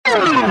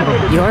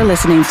You're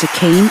listening to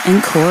Kane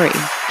and Corey. Oh,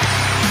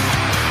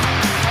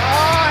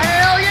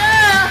 hell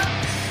yeah!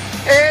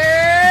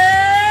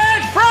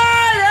 It's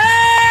Friday!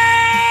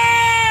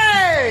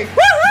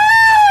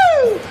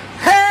 Woohoo!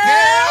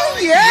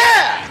 Hell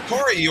yeah!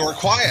 Corey, you were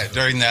quiet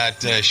during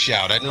that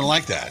shout. I didn't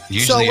like that. So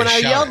Usually when I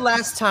shouter. yelled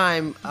last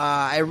time,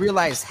 I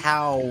realized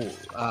how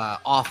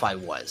off I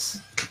was.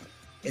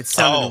 It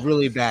sounded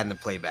really bad in the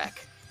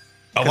playback.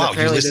 Oh, wow.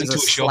 You listened to a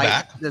show slight,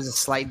 back? There's a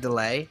slight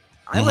delay.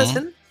 I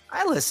listen.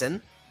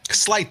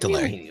 Slight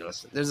delay. You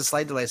listen? There's a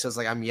slight delay, so it's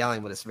like I'm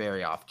yelling, but it's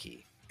very off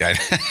key. Yeah.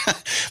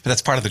 But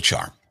that's part of the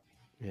charm.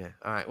 Yeah.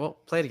 All right. Well,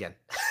 play it again.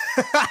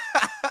 All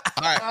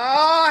right.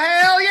 Oh,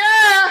 hell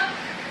yeah!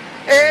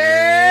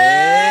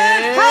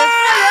 It's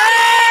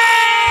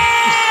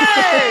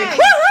Friday!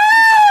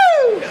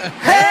 Woohoo!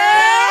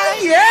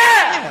 Hell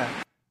yeah!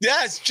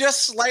 Yeah, it's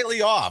just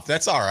slightly off.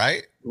 That's all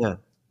right. Yeah.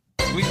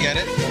 We get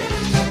it.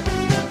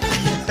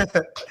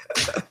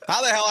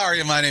 How the hell are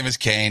you? My name is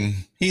Kane.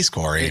 He's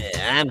Corey.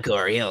 Yeah, I'm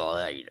Corey.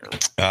 Hello, you know.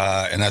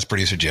 And that's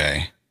producer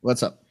Jay.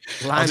 What's up?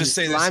 I'll just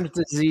say this. Lyme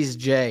disease,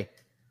 Jay.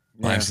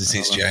 Lyme's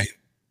disease, Jay.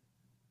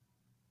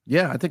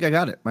 Yeah, I think I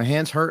got it. My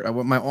hands hurt.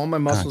 All my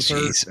muscles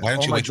hurt. Why don't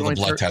All you my wait till the joints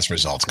blood hurt. test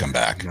results come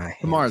back?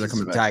 Tomorrow they're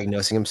coming back.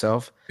 Diagnosing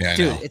himself. Yeah, I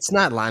Dude, know. it's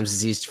not Lyme's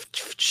disease.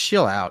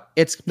 Chill out.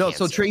 It's No,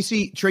 cancer.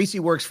 so Tracy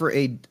works for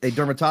a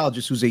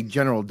dermatologist who's a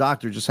general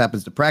doctor, just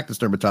happens to practice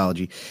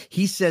dermatology.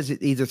 He says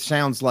it either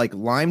sounds like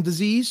Lyme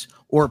disease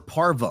or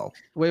parvo.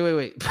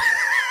 Wait.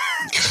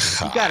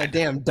 You got a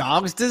damn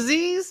dog's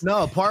disease?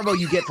 No, parvo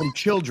you get from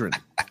children.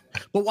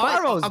 But why?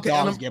 Parvo's Okay,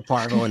 dogs get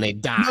parvo and they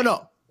die.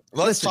 No.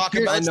 Let's talk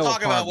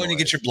about when you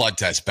get your blood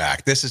test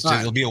back. This is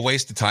just, it'll be a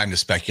waste of time to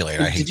speculate.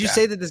 I hate Did you that.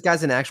 say that this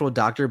guy's an actual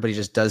doctor, but he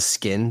just does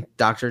skin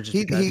doctor? Just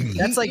because?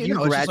 That's like you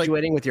know, it's just like-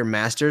 graduating with your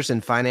master's in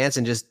finance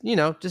and just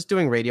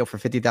doing radio for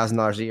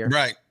 $50,000 a year.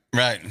 Right.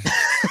 You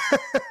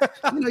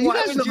Why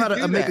guys would know you how to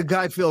do make that? a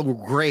guy feel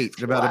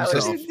great about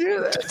himself.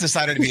 Just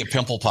decided to be a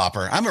pimple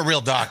popper. I'm a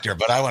real doctor,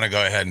 but I want to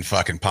go ahead and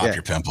fucking pop Yeah.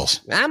 your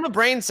pimples. I'm a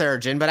brain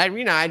surgeon, but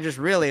I just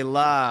really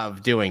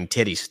love doing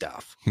titty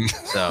stuff.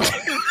 So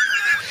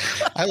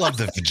I love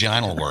the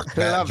vaginal work.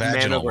 I love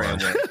Vaginal work.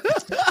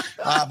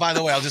 mammogram. By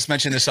the way, I'll just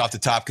mention this off the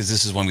top because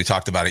this is when we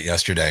talked about it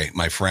yesterday.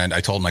 My friend,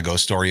 I told my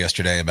ghost story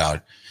yesterday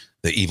about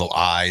the evil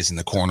eyes in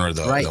the corner of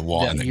the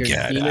wall and the your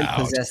get demon out.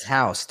 possessed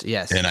house.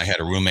 Yes. And I had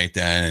a roommate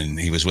then, and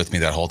he was with me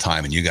that whole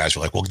time. And you guys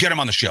were like, well, get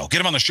him on the show.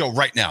 Get him on the show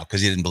right now,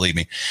 because he didn't believe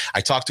me.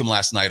 I talked to him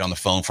last night on the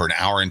phone for an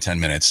hour and 10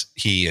 minutes.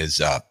 He is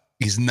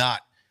he's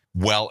not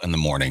well in the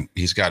morning.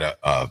 He's got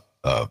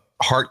a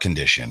heart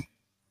condition.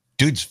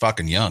 Dude's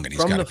fucking young, and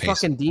he's From got the a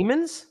fucking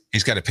demons?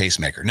 He's got a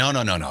pacemaker. No.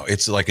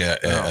 It's like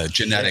a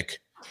genetic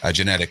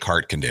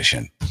heart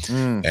condition.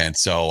 And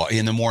so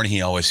in the morning,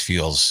 he always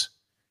feels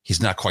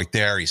he's not quite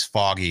there. He's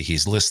foggy.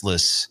 He's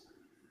listless.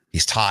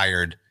 He's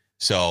tired.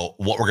 So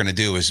what we're going to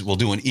do is we'll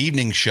do an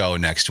evening show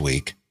next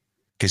week,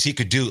 because he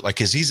could do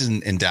because he's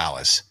in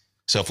Dallas.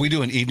 So if we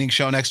do an evening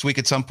show next week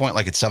at some point,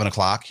 like at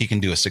 7:00, he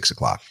can do a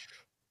 6:00.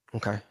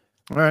 Okay.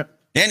 All right.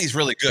 And he's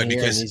really good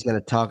because he's going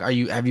to talk.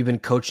 Have you been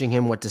coaching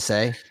him what to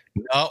say?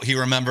 no, he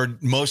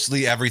remembered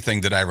mostly everything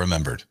that I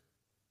remembered.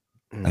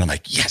 And I'm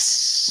like,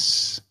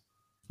 yes.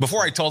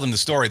 Before I told him the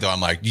story, though,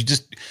 I'm like,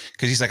 because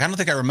he's like, I don't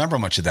think I remember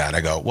much of that.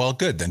 I go, well,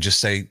 good. Then just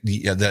say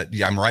that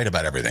I'm right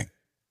about everything.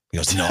 He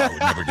goes, no, I would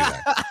never do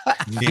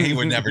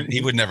that.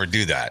 He would never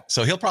do that.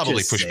 So he'll probably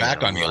Just push say back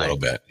I'm on me a right. little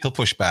bit. He'll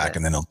push back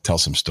and then he'll tell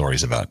some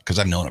stories about, because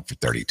I've known him for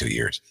 32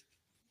 years.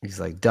 He's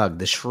like, Doug,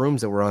 the shrooms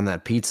that were on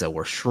that pizza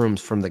were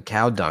shrooms from the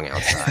cow dung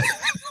outside.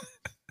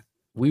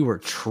 We were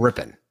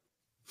tripping.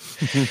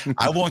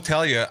 I won't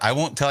tell you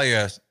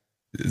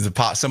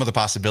some of the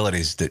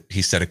possibilities that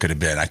he said it could have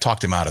been. I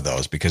talked him out of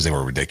those because they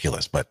were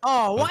ridiculous. But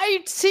Oh, why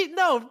you see?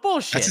 No,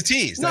 bullshit. that's a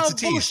tease. No, That's a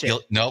tease. bullshit.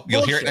 You'll hear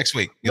it Bullshit. next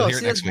week. You'll hear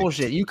it that's next week.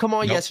 bullshit. You come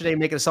on Nope. yesterday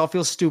making us all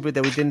feel stupid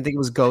that we didn't think it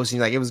was ghosts. And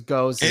you're like, it was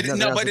ghosts. There's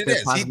nothing else but it it could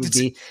is. possibly It's-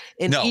 be.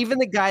 And no. even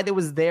the guy that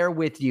was there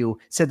with you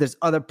said there's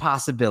other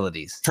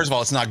possibilities. First of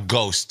all, it's not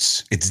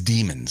ghosts, it's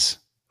demons.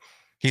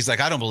 He's like,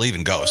 I don't believe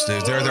in ghosts. There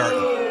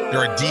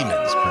are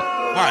demons.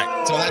 All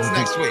right, so that's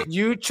next week.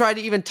 You tried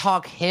to even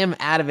talk him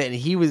out of it, and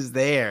he was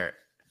there.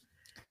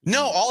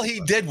 No, all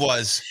he did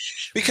was,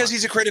 because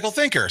he's a critical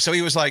thinker. So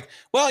he was like,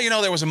 well,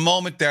 there was a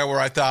moment there where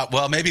I thought,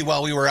 well, maybe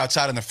while we were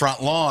outside on the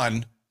front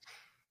lawn,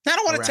 I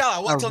don't want to tell.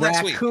 I'll wait until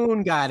next week. A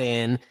raccoon got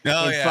in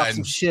and fucked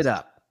some shit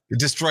up.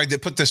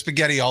 Put the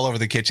spaghetti all over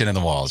the kitchen and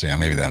the walls. Yeah,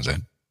 maybe that's it.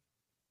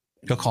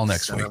 He'll call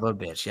next Son week. of a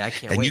bitch. Yeah, I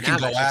can't And wait. you can Now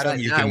go I'm at him,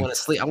 actually- you now I can- want to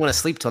sleep. I want to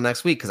sleep till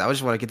next week because I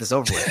just want to get this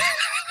over with.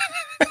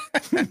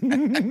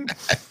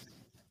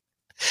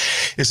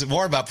 Is it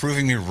more about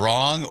proving me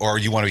wrong, or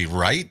you want to be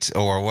right,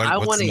 or what? I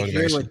what's want the to hear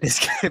motivation? what this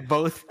guy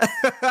both.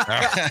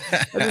 I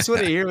just want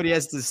to hear what he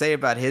has to say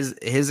about his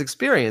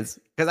experience,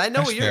 because I know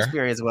That's what your fair.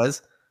 experience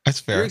was.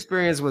 That's Your fair.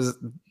 experience was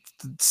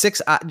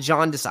 6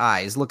 jaundiced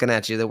eyes looking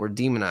at you that were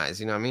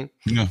demonized. You know what I mean?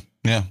 Yeah.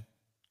 3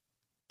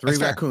 That's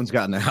fair. raccoons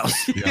got in the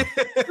house. Yeah.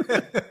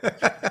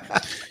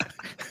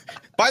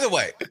 By the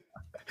way,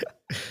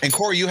 And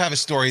Corey, you have a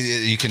story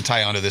that you can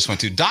tie onto this one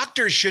too.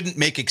 Doctors shouldn't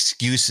make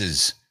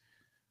excuses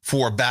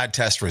for bad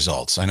test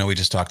results. I know we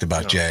just talked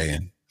about Jay,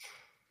 and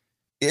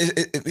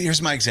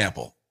here's my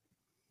example.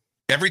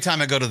 Every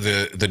time I go to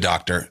the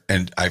doctor,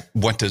 and I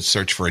went to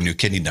search for a new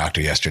kidney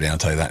doctor yesterday, I'll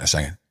tell you that in a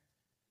second.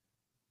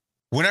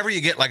 Whenever you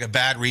get like a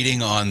bad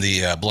reading on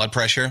the blood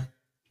pressure,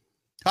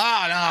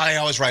 oh, no, they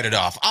always write it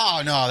off.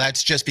 Oh, no,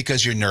 that's just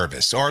because you're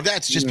nervous, or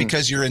that's just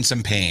because you're in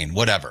some pain,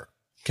 whatever.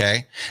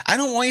 Okay. I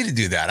don't want you to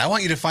do that. I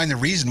want you to find the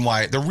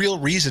real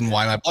reason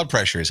why my blood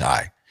pressure is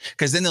high,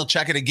 because then they'll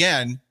check it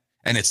again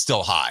and it's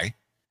still high,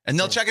 and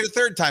they'll check it a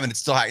third time and it's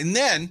still high. And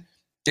then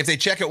if they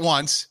check it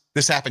once,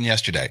 this happened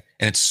yesterday,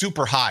 and it's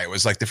super high. It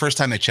was like the first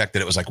time they checked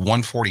it, it was like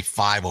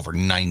 145 over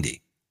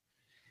 90.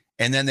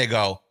 And then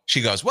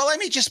she goes, well, let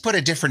me just put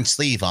a different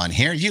sleeve on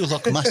here. You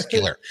look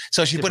muscular.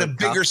 So she put a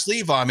bigger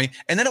sleeve on me,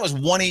 and then it was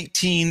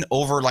 118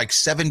 over like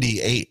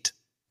 78.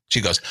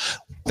 She goes,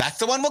 that's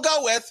the one we'll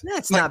go with.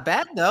 That's not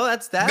bad though.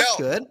 That's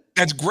good.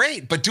 That's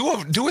great. But do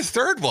a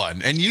third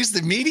one and use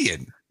the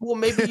median. Well,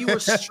 maybe you were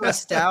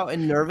stressed out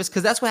and nervous,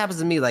 because that's what happens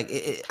to me. Like,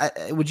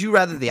 would you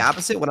rather the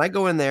opposite? When I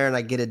go in there and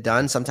I get it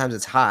done, sometimes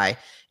it's high,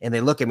 and they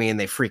look at me and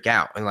they freak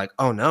out and like,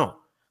 oh no,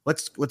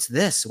 what's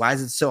this? Why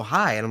is it so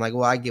high? And I'm like,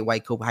 well, I get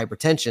white coat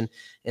hypertension,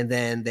 and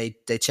then they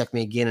check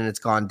me again and it's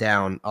gone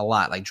down a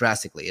lot, like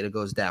drastically. It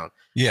goes down.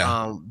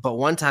 Yeah. But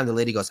one time the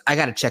lady goes, I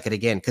got to check it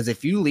again, because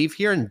if you leave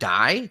here and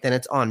die, then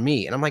it's on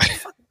me. And I'm like,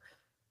 fuck.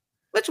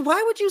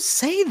 Why would you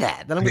say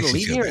that? That I'm going to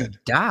leave here and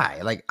die?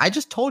 Like, I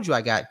just told you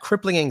I got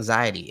crippling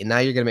anxiety, and now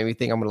you're going to make me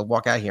think I'm going to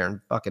walk out here and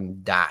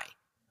fucking die.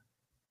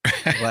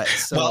 But,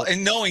 well,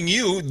 and knowing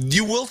you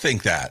will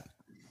think that.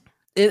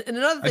 And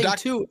another thing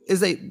too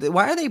is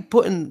why are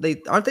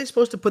aren't they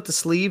supposed to put the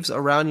sleeves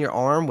around your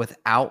arm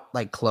without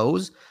like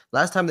clothes?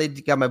 Last time they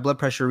got my blood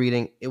pressure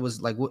reading, it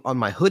was like on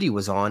my hoodie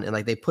was on, and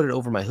like they put it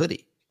over my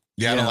hoodie.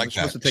 Yeah, I don't like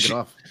that. Supposed to take it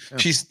off.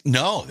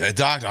 Yeah. The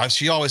doctor.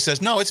 She always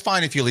says, no, it's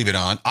fine if you leave it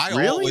on.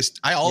 I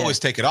always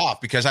take it off,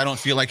 because I don't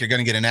feel like you're going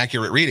to get an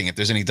accurate reading. If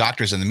there's any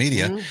doctors in the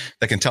media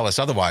that can tell us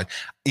otherwise,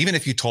 even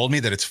if you told me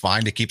that it's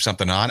fine to keep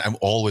something on, I'm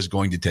always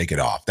going to take it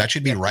off. That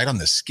should be right on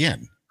the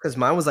skin. Because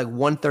mine was like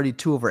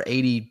 132 over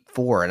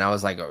 84, and I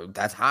was like, oh,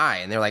 that's high.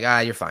 And they're like,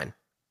 you're fine.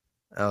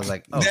 I was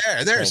like, oh,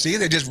 there. See,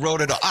 they just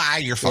wrote it off.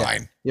 You're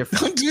fine. You're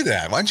fine. Don't do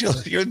that. Why don't you?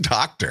 You're a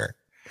doctor.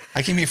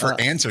 I came here for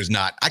answers,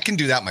 I can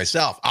do that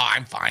myself.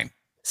 I'm fine.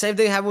 Same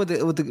thing happened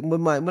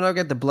when I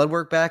got the blood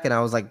work back, and I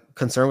was like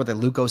concerned with the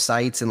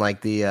leukocytes and like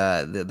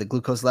the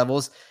glucose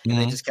levels, and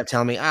they just kept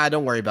telling me,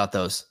 don't worry about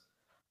those.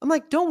 I'm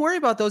like, don't worry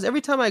about those.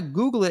 Every time I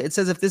Google it, it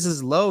says if this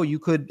is low, you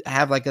could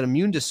have like an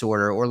immune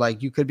disorder, or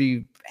like you could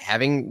be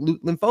having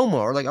lymphoma,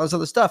 or like all this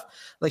other stuff.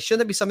 Like, shouldn't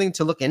that be something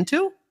to look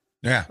into?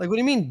 Yeah. Like, what do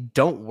you mean,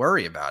 don't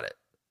worry about it?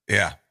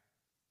 Yeah.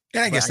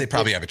 And I guess they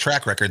probably have a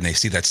track record, and they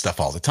see that stuff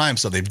all the time,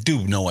 so they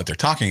do know what they're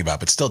talking about,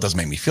 but still doesn't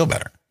make me feel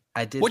better.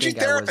 I did. What's your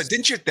therapist?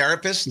 Didn't your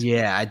therapist?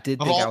 Yeah, I did.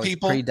 Of think all I was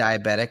people?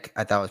 pre-diabetic.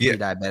 I thought I was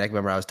pre-diabetic.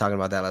 Remember, I was talking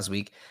about that last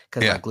week,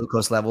 because my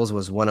glucose levels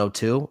was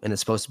 102, and it's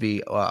supposed to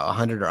be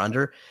 100 or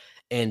under.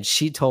 And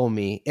she told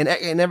me, and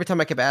every time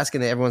I kept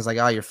asking, everyone's like,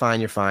 "Oh, you're fine,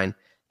 you're fine."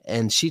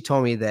 And she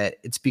told me that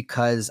it's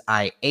because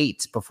I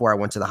ate before I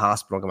went to the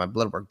hospital and got my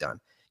blood work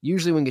done.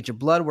 Usually, when you get your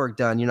blood work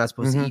done, you're not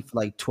supposed to eat for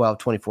like 12,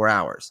 24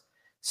 hours.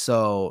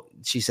 So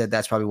she said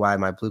that's probably why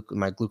my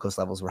glucose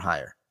levels were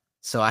higher.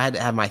 So I had to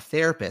have my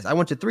therapist. I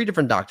went to 3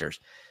 different doctors,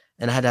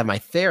 and I had to have my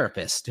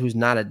therapist, who's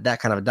not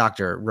that kind of a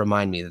doctor,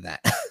 remind me of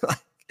that. Isn't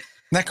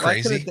that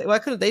crazy? Why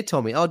couldn't they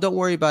tell me, "Oh, don't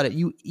worry about it.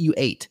 You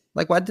ate."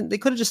 Like, why didn't they?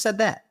 Could have just said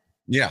that.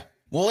 Yeah.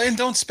 Well, and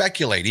don't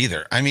speculate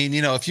either. I mean,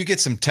 if you get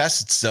some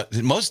tests,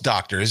 most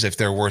doctors, if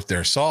they're worth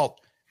their salt,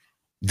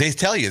 they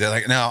tell you, they're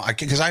like, no,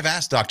 because I've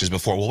asked doctors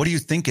before, well, what do you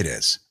think it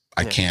is?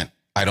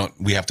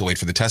 We have to wait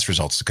for the test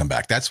results to come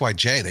back. That's why,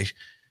 Jay,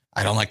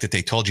 I don't like that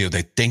they told you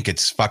they think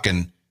it's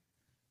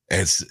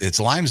it's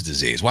Lyme's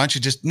disease. Why don't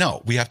you just,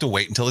 no, we have to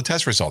wait until the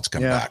test results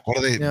come back. What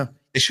are they? Yeah.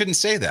 They shouldn't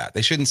say that.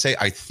 They shouldn't say,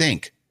 I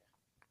think.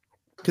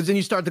 Because then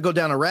you start to go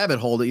down a rabbit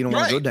hole that you don't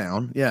want to go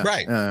down. Yeah.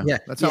 Right.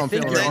 That's how I'm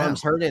feeling right now.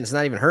 Arm's hurting. It's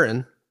not even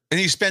hurting. And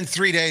you spend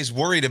 3 days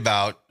worried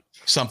about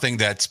something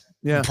that's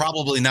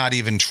probably not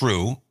even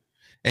true.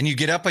 And you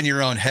get up in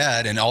your own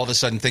head, and all of a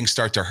sudden things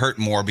start to hurt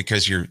more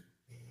because they're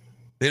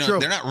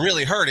not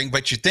really hurting,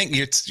 but you think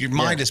your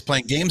mind is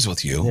playing games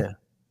with you. Yeah.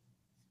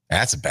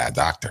 That's a bad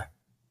doctor.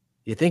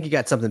 You think you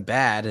got something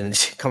bad, and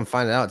come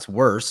find out it's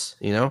worse,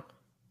 Yeah,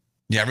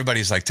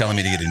 everybody's like telling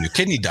me to get a new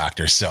kidney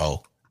doctor.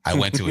 So I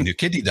went to a new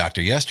kidney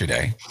doctor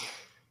yesterday,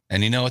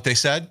 and you know what they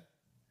said?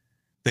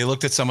 They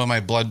looked at some of my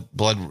blood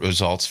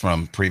results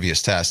from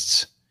previous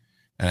tests,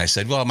 and I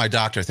said, well, my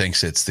doctor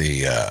thinks it's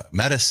the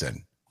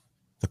medicine,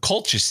 the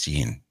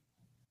colchicine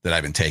that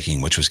I've been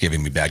taking, which was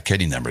giving me bad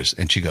kidney numbers.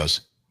 And she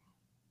goes,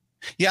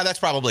 yeah, that's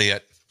probably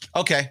it.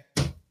 Okay.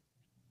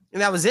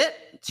 And that was it?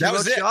 That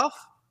was it. Off?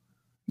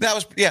 That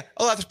was, yeah.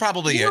 Oh, that's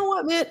probably it. You know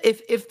what, man?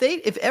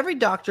 If every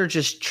doctor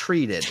just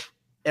treated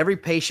every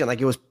patient like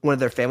it was one of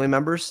their family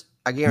members,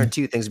 I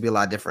guarantee you things would be a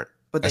lot different.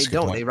 But they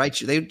don't. They write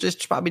you. They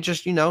just probably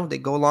just they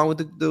go along with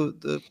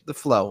the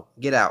flow.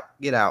 Get out.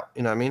 You know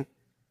what I mean?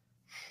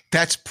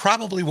 That's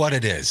probably what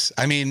it is.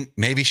 I mean,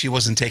 maybe she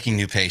wasn't taking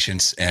new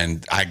patients,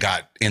 and I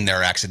got in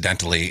there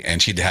accidentally,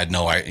 and she had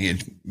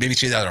maybe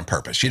she did that on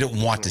purpose. She didn't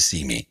want to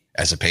see me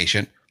as a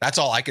patient. That's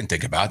all I can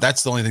think about.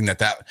 That's the only thing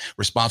that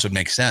response would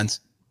make sense.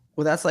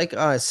 Well, that's like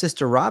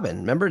Sister Robin.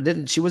 Remember,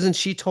 wasn't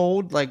she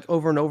told like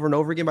over and over and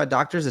over again by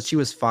doctors that she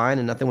was fine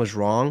and nothing was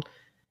wrong?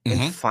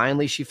 And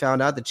finally she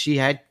found out that she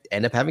ended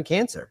up having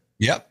cancer.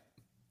 Yep.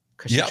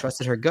 Because she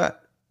trusted her gut.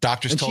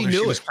 Doctors told her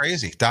she was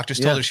crazy. Doctors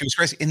told her she was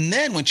crazy. And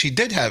then when she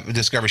did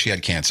discover she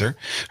had cancer,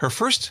 her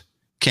first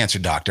cancer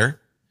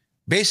doctor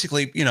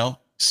basically,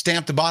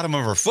 stamped the bottom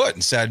of her foot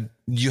and said,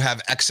 you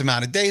have X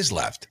amount of days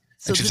left.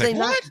 So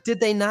did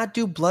they not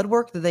do blood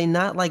work? Did they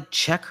not like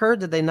check her?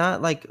 Did they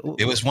not like?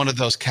 It was one of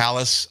those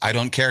callous, I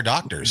don't care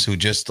doctors who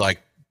just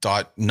like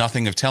thought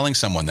nothing of telling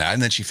someone that.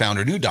 And then she found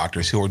her new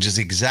doctors who were just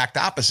the exact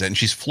opposite. And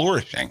she's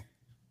flourishing.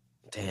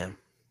 Damn.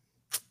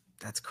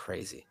 That's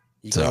crazy.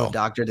 You go to a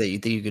doctor that you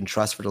think you can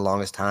trust for the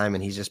longest time,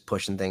 and he's just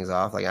pushing things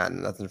off. Like,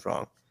 nothing's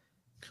wrong.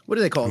 What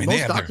do they call it?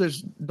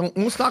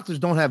 Most doctors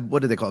don't have,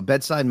 what do they call it?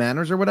 Bedside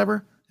manners or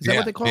whatever? Is that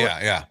what they call it?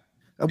 Yeah.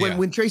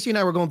 When Tracy and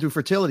I were going through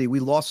fertility, we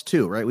lost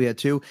 2, right? We had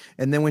 2.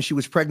 And then when she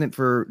was pregnant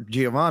for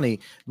Giovanni,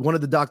 one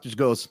of the doctors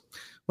goes,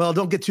 well,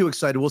 don't get too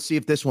excited. We'll see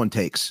if this one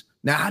takes.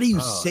 Now, how do you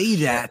say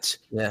that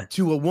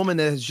to a woman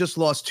that has just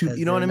lost 2?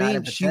 You know what I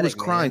mean? She was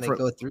crying for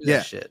go through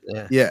that shit.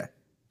 Yeah.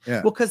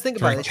 Well, because think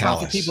about it, they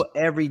talk to people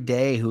every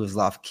day who has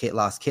lost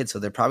kids, so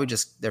they're probably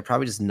just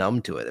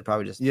numb to it. They're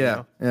probably just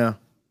yeah.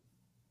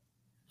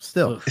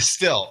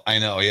 Still, I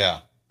know, yeah.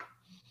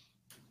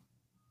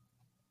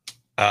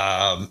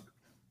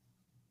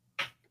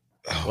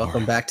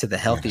 Welcome back to the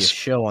healthiest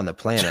show on the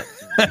planet.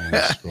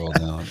 Scroll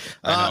down.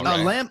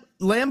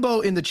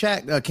 Lambo in the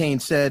chat, Kane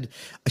said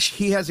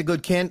he has a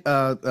good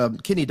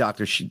kidney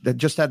doctor. She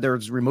just had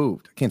theirs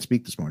removed. I can't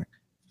speak this morning.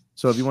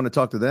 So if you want to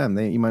talk to them,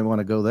 you might want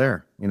to go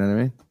there. You know what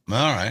I mean?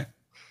 All right.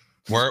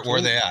 Where are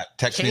they at?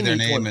 Text me their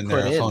name and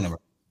their phone number.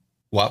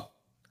 What?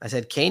 I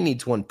said Kane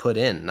needs one put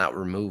in, not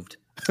removed.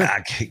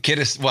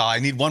 I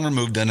need one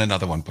removed and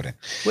another one put in.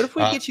 What if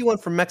we get you one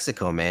from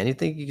Mexico, man? You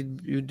think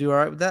you'd do all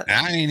right with that?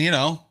 I mean,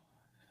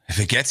 if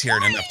it gets here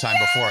in enough time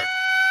before it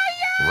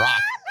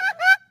rocks.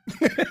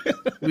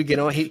 We get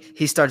on.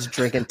 He starts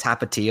drinking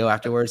Tapatio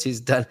afterwards. He's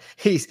done.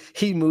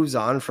 He moves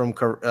on from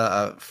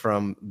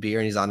beer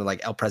and he's on to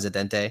like El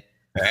Presidente.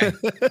 Hey,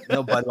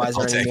 no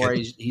Budweiser anymore.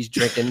 He's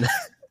drinking.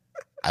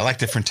 I like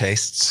different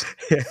tastes,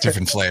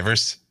 different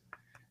flavors.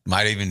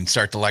 Might even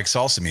start to like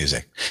salsa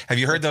music. Have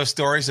you heard those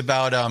stories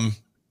about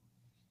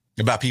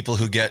people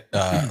who get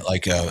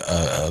like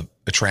a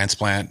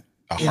transplant,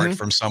 a heart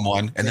from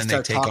someone, and then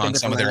they take on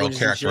some of their own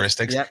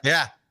characteristics?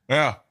 Yeah.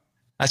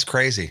 That's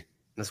crazy.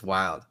 That's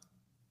wild.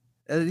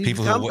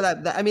 People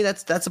I mean,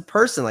 that's a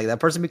person. Like that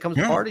person becomes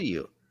part of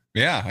you.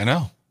 Yeah, I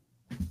know.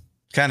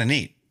 Kind of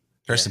neat.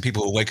 There's some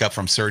people who wake up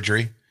from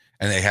surgery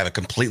and they have a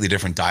completely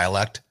different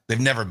dialect. They've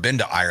never been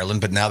to Ireland,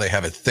 but now they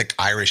have a thick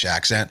Irish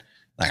accent.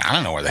 Like, I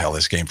don't know where the hell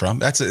this came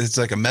from. It's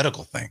like a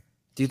medical thing.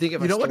 Do you think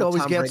if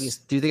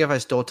I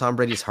stole Tom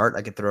Brady's heart,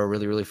 I could throw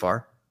really, really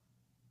far?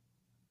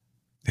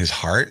 His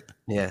heart?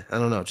 Yeah, I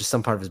don't know. Just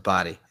some part of his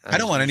body. I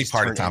don't want any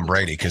part of Tom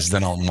Brady because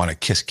then I'll want to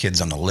kiss kids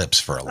on the lips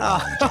for a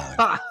long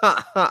time.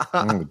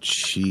 Oh,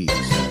 jeez.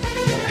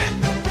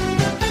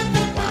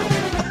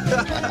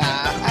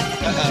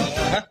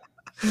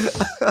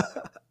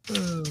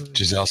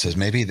 Giselle says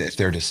maybe if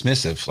they're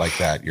dismissive like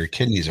that, your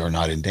kidneys are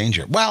not in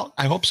danger. Well,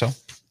 I hope so.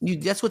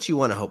 That's what you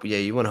want to hope. Yeah,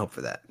 you want to hope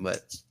for that.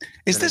 But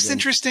is this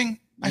interesting?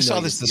 I saw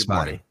this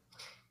morning.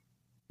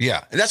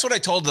 Yeah, that's what I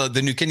told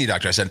the new kidney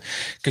doctor. I said,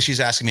 because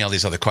she's asking me all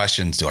these other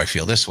questions. Do I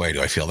feel this way?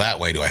 Do I feel that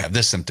way? Do I have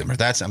this symptom or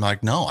that? I'm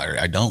like, no,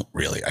 I don't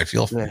really. I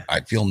feel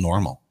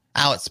normal.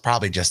 Oh, it's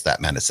probably just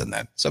that medicine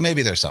then. So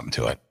maybe there's something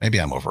to it. Maybe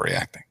I'm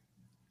overreacting.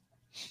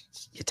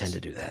 You tend to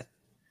do that.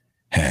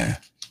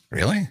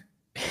 Really?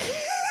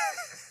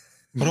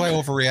 What do I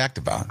overreact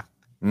about?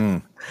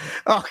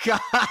 Oh, God.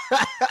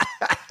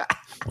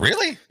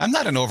 Really? I'm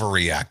not an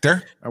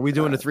overreactor. Are we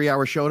doing a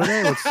 3-hour show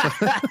today?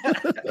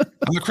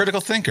 I'm a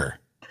critical thinker.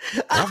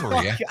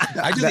 Overreact.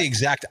 I do the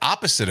exact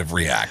opposite of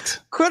react.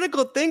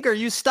 Critical thinker.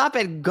 You stop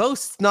at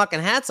ghosts knocking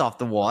hats off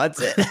the wall.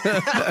 That's it.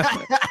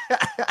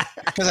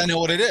 Because I know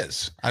what it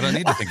is. I don't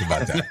need to think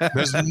about that.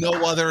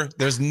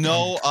 There's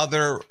no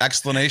other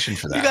explanation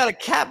for that. You got a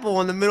cat bowl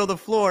in the middle of the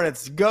floor and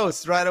it's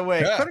ghosts right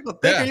away. Yeah, critical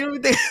thinker. Yeah. You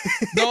don't think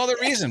no other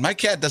reason. My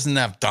cat doesn't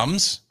have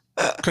thumbs.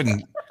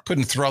 Couldn't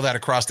throw that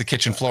across the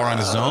kitchen floor on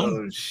his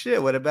own. Oh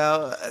shit! What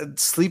about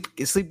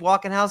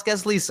sleepwalking house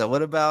guest Lisa?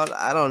 What about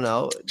I don't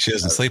know? She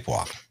doesn't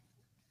sleepwalk.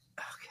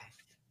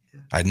 Okay,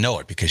 I know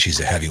it because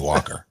she's a heavy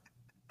walker.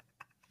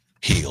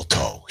 Heel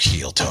toe.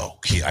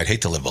 I'd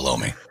hate to live below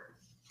me.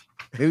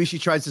 Maybe she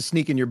tries to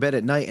sneak in your bed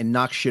at night and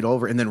knock shit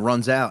over and then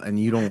runs out and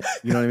you don't.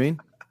 You know what I mean?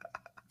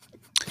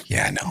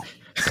 Yeah, I know.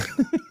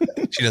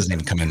 She doesn't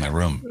even come in my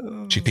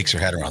room. She peeks her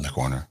head around the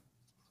corner.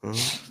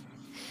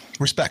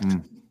 Respect.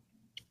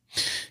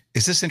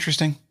 Is this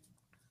interesting?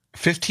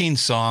 15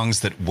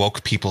 songs that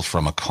woke people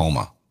from a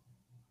coma.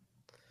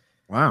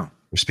 Wow.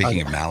 We're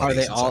speaking of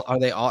maladies. Are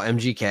they all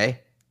MGK?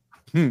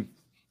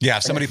 Yeah,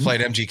 if somebody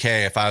played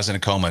MGK, if I was in a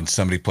coma and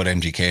somebody put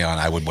MGK on,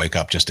 I would wake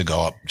up just to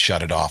go up,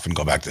 shut it off, and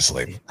go back to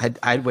sleep.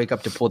 I'd wake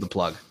up to pull the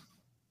plug.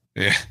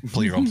 Yeah,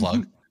 pull your own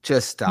plug.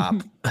 Just stop.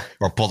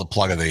 Or pull the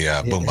plug of the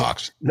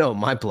boombox. No,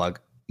 my plug.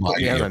 Well,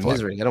 Put me out your of my plug.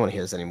 misery. I don't want to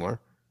hear this anymore.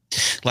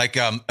 Like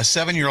a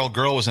 7-year-old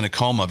girl was in a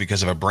coma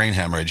because of a brain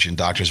hemorrhage, and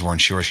doctors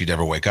weren't sure she'd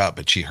ever wake up,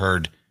 but she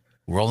heard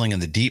Rolling in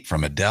the Deep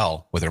from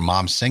Adele with her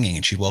mom singing,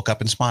 and she woke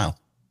up and smiled.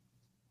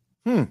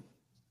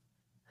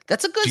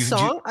 That's a good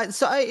song.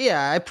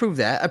 I approve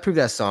that. I approve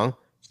that song.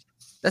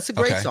 That's a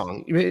great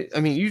song. I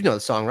mean, you know the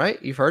song,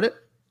 right? You've heard it?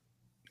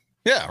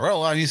 Yeah,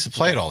 well, I used to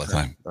play it all the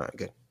time. All right,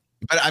 good.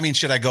 But I mean,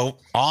 should I go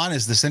on?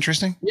 Is this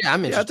interesting? Yeah,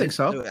 I'm interested. I think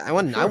so. I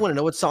want to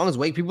know what songs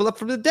wake people up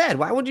from the dead.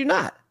 Why would you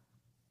not?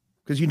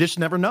 Because you just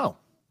never know.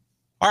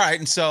 All right.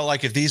 And so,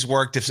 like, if these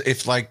worked,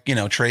 if like, you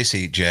know,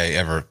 Tracy J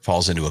ever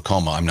falls into a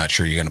coma, I'm not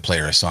sure you're going to play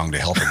her a song to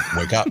help her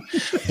wake up.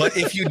 But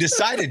if you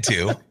decided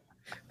to,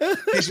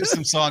 these are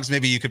some songs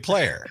maybe you could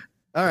play her.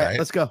 All right,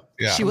 let's go.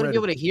 Yeah. She wouldn't be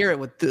able to hear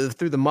it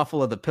through the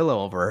muffle of the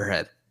pillow over her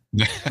head.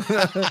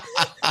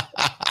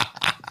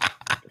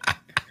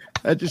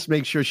 I just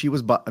make sure she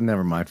was.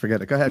 Never mind.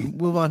 Forget it. Go ahead.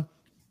 Move on.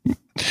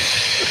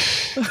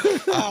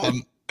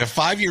 A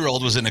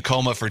 5-year-old was in a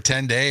coma for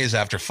 10 days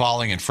after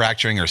falling and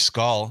fracturing her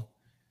skull.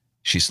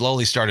 She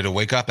slowly started to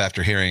wake up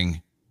after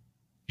hearing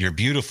 "You're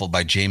Beautiful"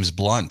 by James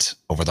Blunt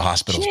over the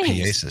hospital's PA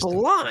system.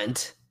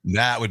 Blunt?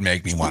 That would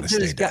make me want to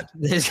stay dead.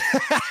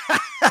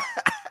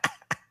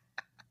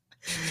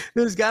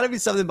 There's got to be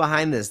something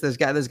behind this. There's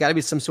got to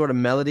be some sort of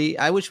melody.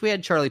 I wish we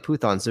had Charlie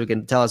Puth on so he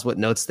can tell us what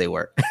notes they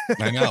were.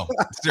 I know.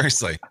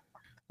 Seriously.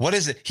 What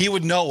is it? He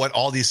would know what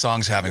all these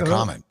songs have in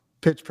common.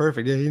 Pitch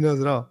Perfect. Yeah, he knows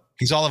it all.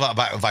 He's all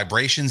about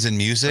vibrations in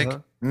music.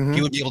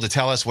 He would be able to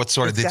tell us what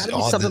sort of It's got to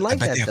be something like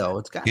that, though.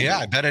 It's got. Yeah,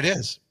 I bet it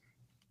is.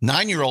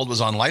 9-year-old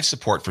was on life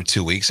support for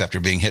 2 weeks after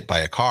being hit by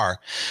a car.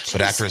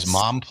 But after his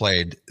mom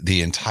played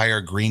the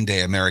entire Green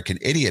Day American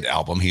Idiot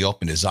album, he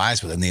opened his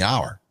eyes within the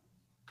hour.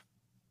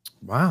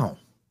 Wow.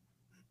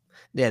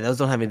 Yeah, those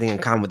don't have anything in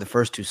common with the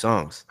first two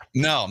songs.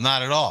 No,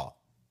 not at all.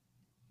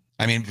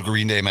 I mean,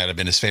 Green Day might have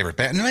been his favorite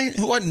band.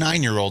 What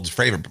 9-year-old's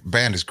favorite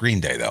band is Green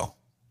Day, though?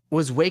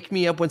 Was Wake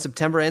Me Up When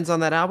September Ends on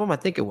that album? I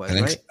think it was,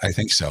 right? I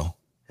think so.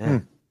 Yeah.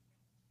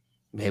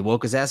 They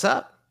woke his ass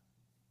up.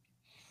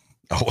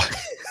 Oh,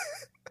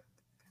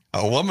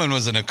 a woman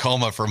was in a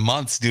coma for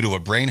months due to a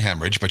brain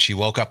hemorrhage, but she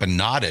woke up and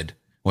nodded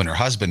when her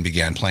husband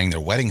began playing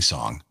their wedding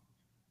song,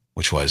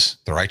 which was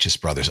the Righteous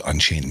Brothers'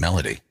 Unchained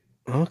Melody.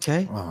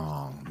 Okay.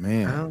 Oh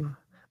man.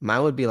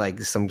 Mine would be like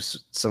some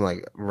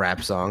like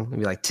rap song. It'd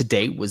be like,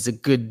 "Today was a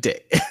good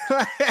day."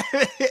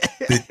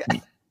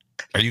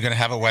 Are you going to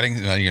have a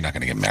wedding? No, you're not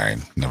going to get married.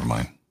 Never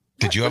mind.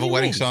 Did you have a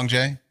wedding song,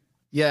 Jay?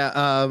 Yeah.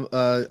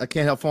 I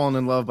Can't Help Falling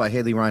in Love by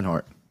Haley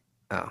Reinhart.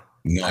 Oh,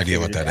 no idea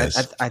what that is.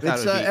 I thought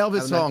It's an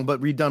Elvis song,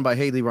 but redone by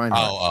Haley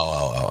Reinhart.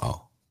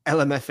 Oh.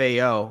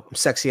 LMFAO. I'm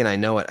sexy and I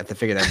know it. I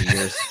figured that'd be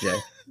yours, Jay.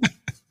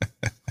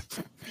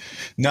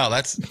 No,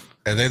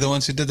 are they the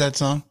ones who did that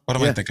song? What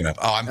am I thinking of?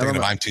 Oh, I'm thinking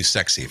of I'm Too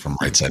Sexy from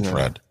Right Said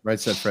Fred. Right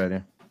Said Fred,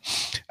 yeah.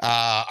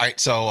 All right,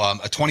 so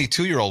a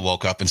 22-year-old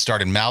woke up and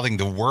started mouthing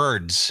the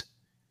words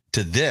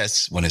to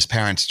this when his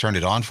parents turned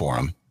it on for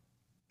him.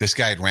 This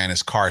guy had ran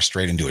his car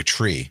straight into a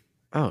tree.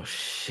 Oh,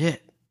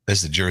 shit.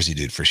 This is the Jersey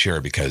dude for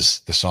sure because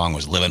the song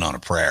was Living on a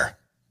Prayer.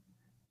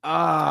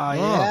 Oh,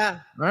 yeah.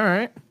 All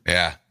right.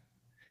 Yeah.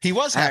 He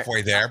was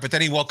halfway there, but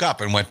then he woke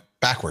up and went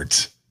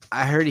backwards.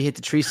 I heard he hit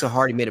the tree so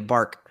hard he made it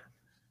bark.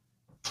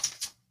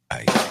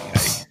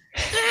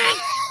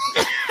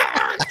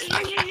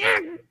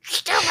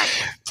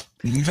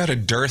 You've had a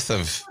dearth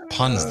of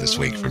puns this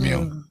week from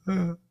you.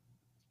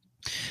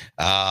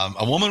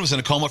 A woman was in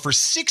a coma for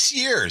 6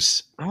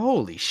 years.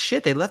 Holy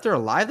shit. They left her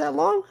alive that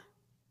long?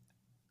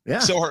 Yeah.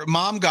 So her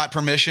mom got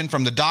permission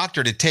from the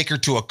doctor to take her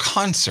to a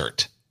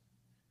concert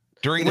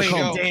during the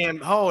show. Damn.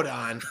 Hold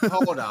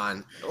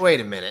on.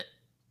 Wait a minute.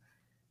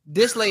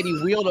 This lady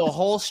wheeled a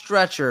whole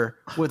stretcher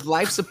with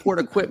life support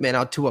equipment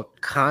out to a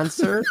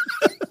concert.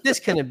 This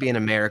couldn't be in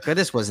America.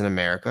 This wasn't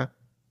America.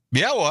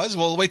 Yeah, it was.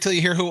 Well, wait till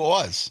you hear who it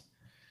was.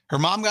 Her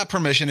mom got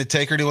permission to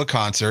take her to a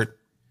concert.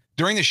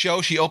 During the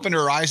show, she opened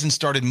her eyes and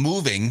started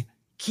moving.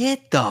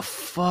 Get the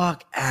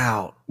fuck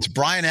out. It's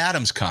Bryan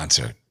Adams'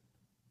 concert.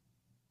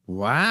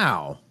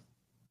 Wow.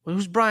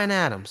 Who's Bryan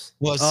Adams?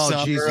 Was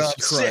summer Jesus of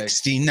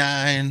Christ.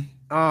 69.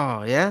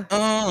 Oh, yeah?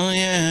 Oh,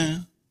 yeah.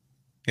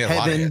 He had a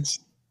lot of Heaven. hits.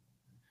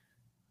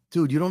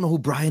 Dude, you don't know who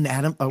Bryan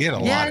Adams? Oh, He had a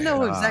Yeah, lot I of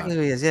know hits. exactly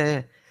who he is.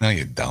 Yeah. No,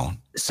 you don't.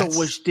 So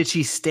did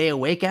she stay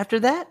awake after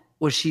that?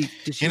 Did she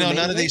None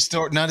remain of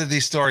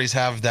these stories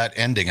have that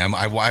ending.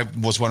 I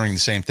was wondering the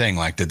same thing.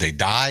 Like, did they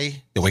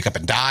die? They wake up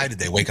and die? Did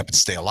they wake up and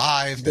stay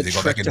alive? Did they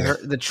go back into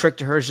The trick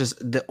to her is just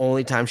the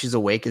only time she's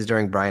awake is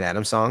during Bryan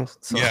Adams songs.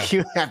 So Yeah.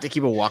 you have to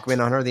keep a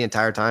Walkman on her the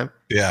entire time.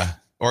 Yeah.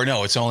 Or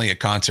no, it's only at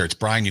concerts.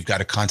 Brian, you've got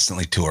to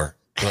constantly tour.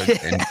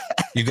 And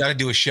you've got to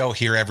do a show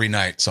here every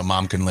night so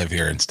mom can live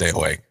here and stay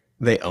awake.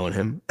 They own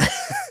him.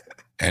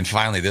 And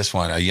finally, this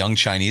one, a young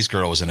Chinese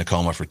girl was in a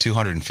coma for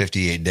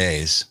 258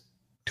 days.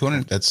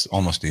 200, that's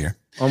almost a year.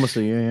 Almost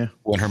a year, yeah.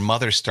 When her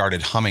mother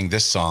started humming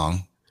this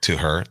song to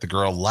her, the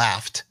girl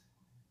laughed,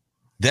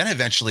 then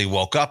eventually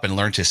woke up and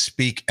learned to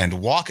speak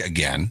and walk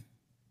again,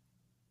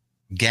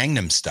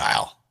 Gangnam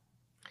Style.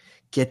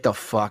 Get the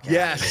fuck out.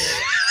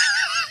 Yes.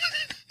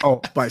 Oh,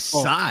 by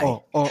Psy.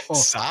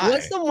 Psy.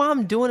 What's the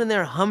mom doing in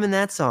there humming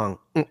that song?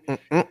 He's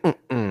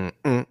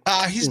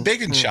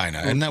big in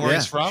China. Isn't that where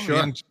he's from?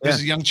 Sure.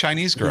 There's a young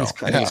Chinese girl.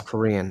 He's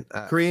Korean.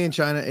 Korean,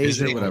 China,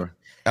 Asia, he? whatever.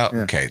 Oh,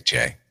 okay,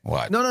 Jay.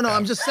 What? No.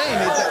 I'm just saying.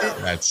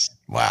 That's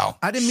wow.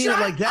 I didn't mean it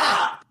like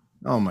that.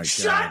 Oh my God.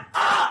 Shut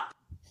up.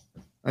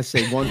 I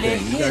say one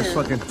thing. You guys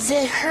fucking.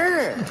 They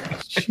hurt.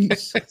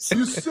 Jesus.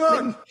 You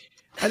son.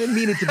 I didn't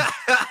mean it to.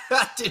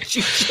 Did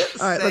you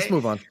just All right, let's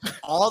move on.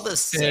 all the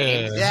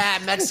same? Yeah,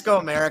 Mexico,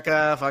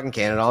 America, fucking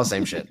Canada, all the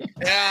same shit.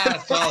 Yeah,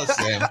 it's all the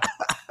same.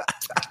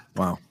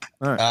 Wow.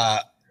 All right.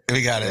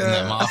 We got it in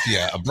the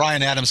Mafia. A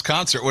Bryan Adams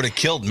concert would have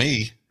killed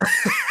me.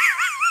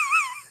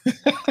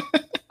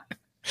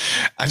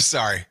 I'm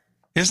sorry.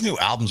 His new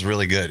album's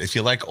really good. If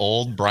you like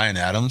old Bryan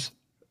Adams,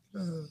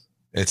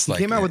 it's He like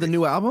came out with a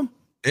new album?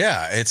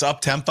 yeah, it's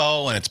up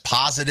tempo and it's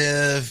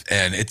positive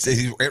and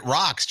it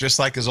rocks just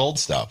like his old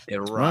stuff. It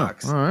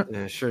rocks. all right. Yeah,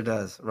 it sure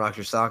does. Rock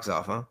your socks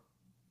off, huh?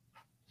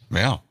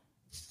 Yeah,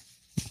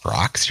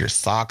 rocks your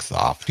socks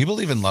off.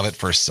 People even love at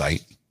first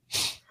sight.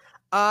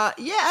 Yeah,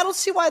 I don't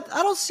see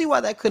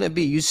why that couldn't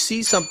be. You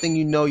see something,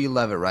 you know you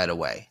love it right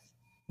away.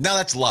 No,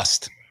 that's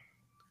lust.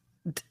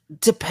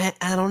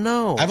 I don't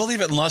know. I believe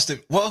it in lust.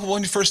 Well,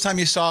 when the first time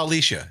you saw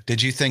Alicia,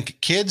 did you think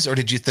kids or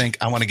did you think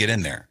I want to get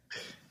in there?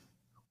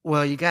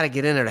 Well, you got to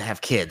get in there to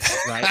have kids,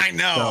 right? I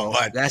know,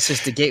 but that's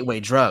just the gateway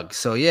drug.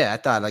 So yeah, I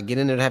thought like get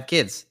in there to have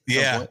kids.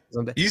 yeah,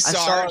 you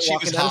saw her. She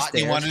was hot.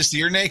 You wanted to see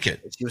her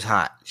naked. She was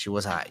hot. She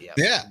was hot. Yeah.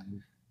 Yeah,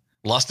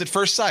 lust at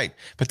first sight.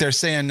 But they're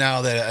saying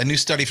now that a new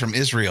study from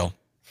Israel,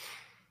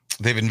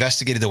 they've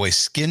investigated the way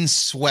skin,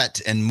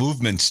 sweat, and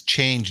movements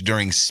change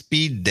during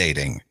speed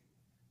dating.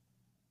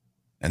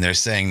 And they're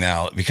saying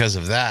now, because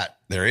of that,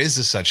 there is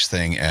a such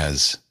thing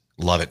as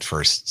love at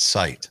first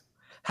sight.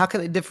 How can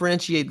they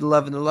differentiate the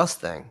love and the lust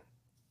thing?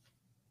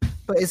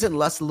 But isn't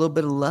lust a little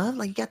bit of love?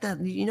 Like you got that,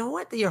 you know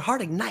what? Your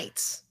heart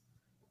ignites.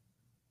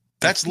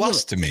 That's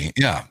lust to me.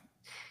 Yeah.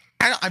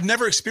 I've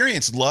never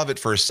experienced love at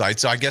first sight.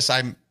 So I guess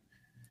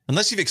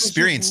unless you've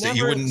experienced it,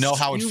 you wouldn't know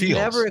how it feels. You've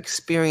never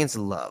experienced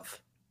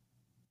love.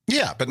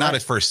 Yeah, but not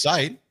at first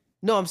sight.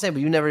 No, I'm saying,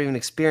 but you never even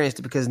experienced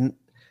it because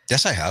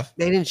yes, I have.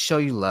 they didn't show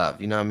you love.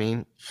 You know what I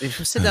mean?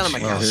 Sit down on my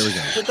couch. Here we go.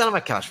 Sit down on my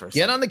couch for a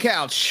Get second. on the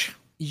couch.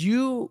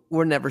 You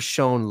were never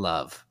shown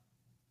love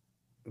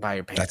by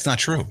your parents. That's not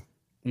true.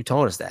 You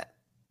told us that.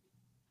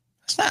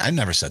 I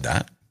never said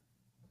that.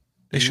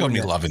 They showed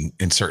me love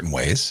in certain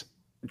ways.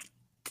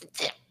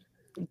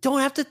 You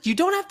don't have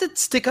to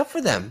stick up for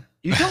them.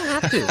 You don't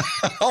have to.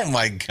 Oh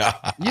my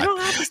God. You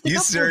don't have to stick You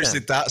up for seriously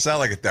them. sound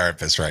like a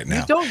therapist right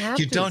now. You don't have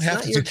to. You don't It's have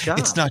not to. your job.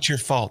 It's not your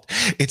fault.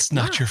 It's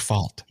not your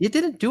fault. You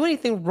didn't do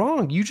anything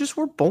wrong. You just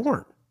were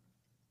born.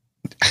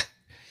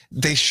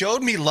 They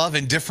showed me love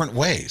in different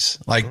ways.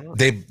 Like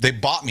they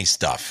bought me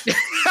stuff.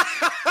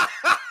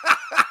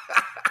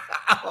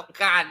 Oh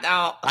God,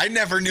 no. I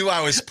never knew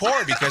I was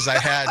poor because I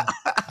had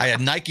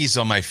Nikes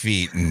on my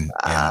feet and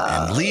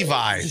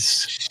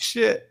Levi's.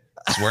 Shit.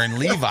 I was wearing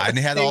Levi and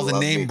they had all the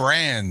name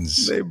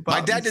brands. They My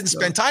bought dad me didn't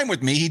stuff. spend time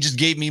with me. He just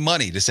gave me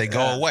money to say,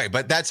 go away.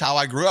 But that's how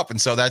I grew up. And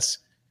so that's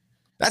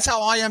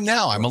how I am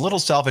now. I'm a little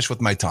selfish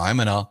with my time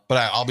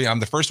I'm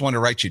the first one to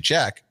write you a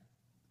check.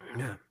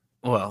 Yeah.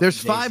 Well, There's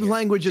Jay's 5 here.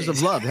 languages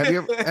of love. Have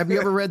you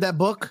ever read that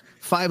book?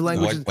 5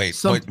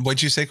 languages.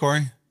 What'd you say,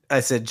 Corey? I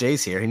said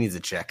Jay's here. He needs a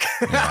check.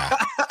 Yeah.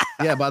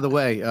 Yeah, by the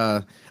way,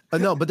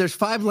 no, but there's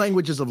 5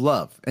 languages of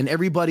love, and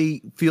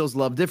everybody feels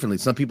love differently.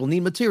 Some people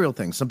need material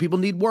things. Some people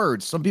need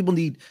words. Some people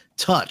need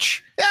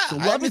touch. Yeah, So I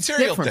have love is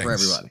material different for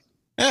things. everybody.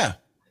 Yeah.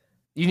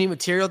 You need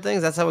material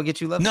things? That's how we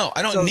get you love? No,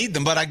 I don't need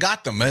them, but I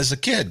got them as a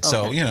kid.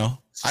 So, Okay.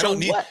 I don't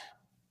need.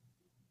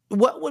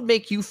 What would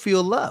make you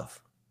feel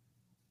love?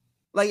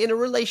 Like in a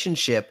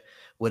relationship,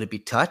 would it be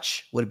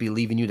touch? Would it be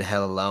leaving you the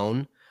hell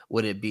alone?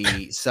 Would it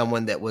be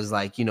someone that was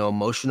like,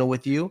 emotional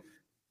with you?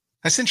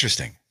 That's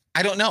interesting.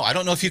 I don't know. I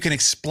don't know if you can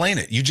explain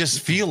it. You just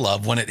feel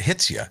love when it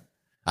hits you.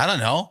 I don't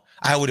know.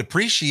 I would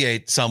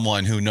appreciate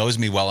someone who knows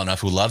me well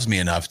enough, who loves me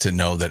enough to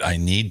know that I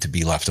need to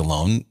be left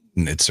alone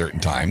at certain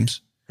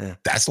times. Yeah.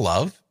 That's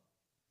love.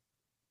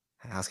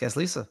 Ask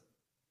Lisa.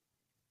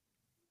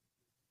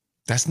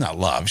 That's not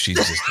love. She's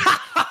just,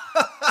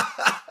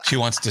 she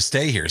wants to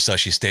stay here, so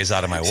she stays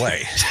out of my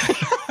way.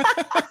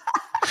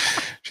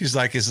 She's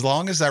like, as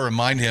long as I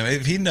remind him,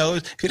 if he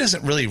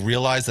doesn't really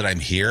realize that I'm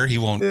here, he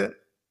won't,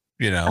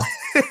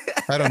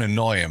 if I don't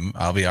annoy him,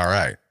 I'll be all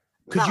right.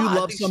 Could you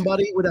love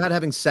somebody without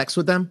having sex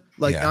with them?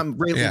 Like Yeah. I'm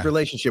really Yeah.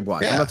 relationship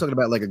wise. Yeah. I'm not talking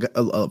about like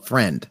a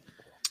friend.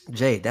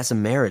 Jay, that's a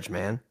marriage,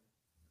 man.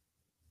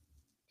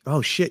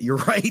 Oh shit, you're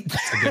right.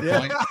 That's a good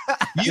point.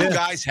 You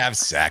guys have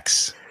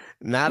sex.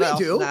 Not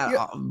We do.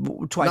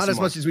 twice. Not as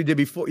much as we did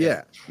before.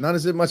 Yeah, not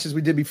as much as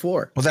we did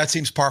before. Well, that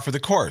seems par for the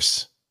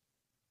course.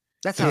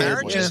 That's how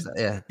marriage it is.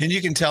 Yeah. And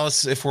you can tell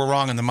us if we're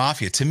wrong in the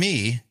mafia. To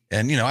me,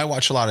 and I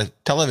watch a lot of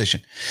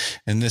television,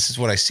 and this is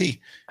what I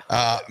see.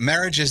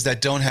 Marriages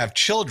that don't have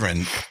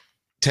children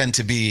tend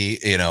to be,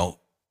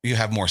 you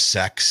have more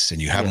sex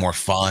and you have more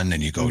fun,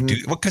 and you go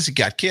do because you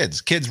got kids.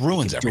 Kids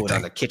ruins everything. Do it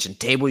on the kitchen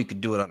table. You could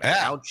do it on the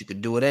couch. You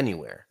could do it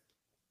anywhere.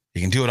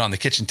 You can do it on the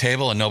kitchen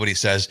table, and nobody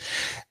says,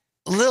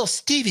 "Little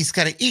Stevie's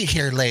got to eat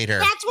here later."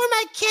 That's where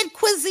my kid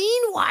cuisine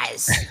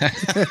was.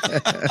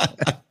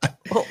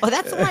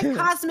 That's my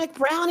cosmic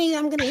brownie.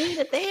 I'm going to eat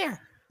it there.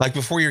 Like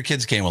before your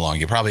kids came along,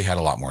 you probably had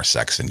a lot more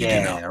sex than you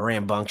do now.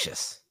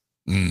 Rambunctious.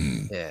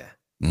 Mm. Yeah.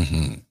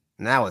 Mm-hmm.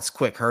 Now it's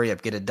quick. Hurry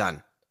up. Get it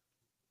done.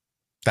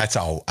 That's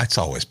all. It's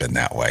always been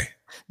that way.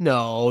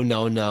 No.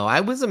 I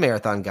was a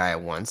marathon guy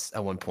at one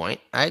point.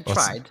 I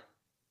tried.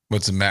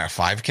 What's a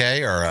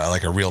 5K or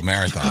like a real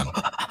marathon?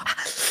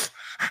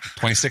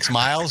 26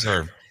 miles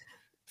or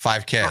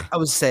 5K? I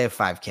would say a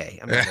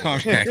 5K.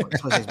 Okay.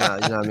 26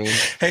 miles, you know what I mean?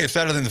 Hey, it's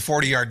better than the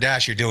 40-yard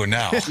dash you're doing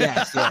now.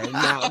 Yes, yeah.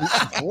 Now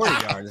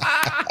 40 yards.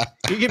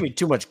 You give me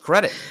too much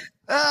credit.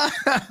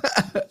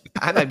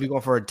 I might be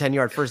going for a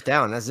 10-yard first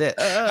down. That's it.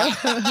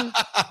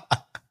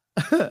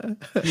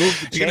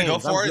 You're gonna go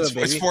for it.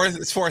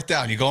 It's fourth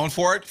down. You going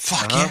for it?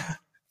 Fuck yeah.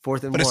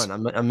 4th and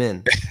 1. I'm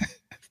in.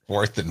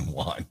 4th and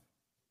 1.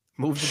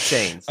 Move the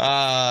chains.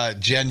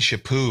 Jen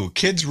Chapu.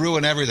 Kids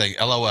ruin everything.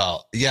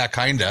 LOL. Yeah,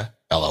 kinda.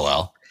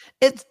 LOL.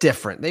 It's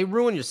different. They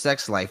ruin your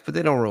sex life, but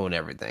they don't ruin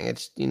everything.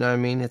 It's what I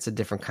mean? It's a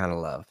different kind of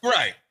love.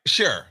 Right.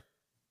 Sure.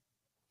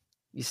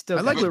 You still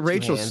I like what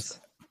Rachel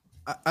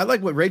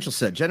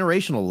said.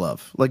 Generational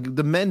love. Like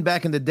the men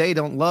back in the day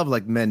don't love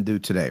like men do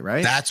today,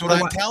 right? That's what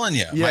I'm telling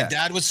you. Yeah. My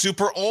dad was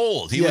super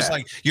old. He was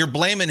like, you're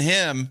blaming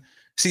him.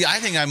 See, I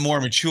think I'm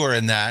more mature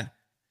in that.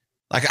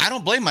 Like, I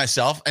don't blame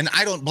myself, and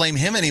I don't blame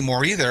him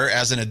anymore either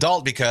as an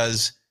adult,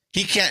 because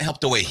he can't help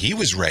the way he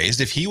was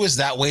raised. If he was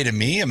that way to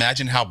me,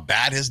 imagine how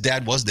bad his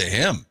dad was to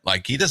him.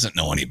 Like, he doesn't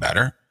know any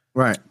better.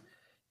 Right.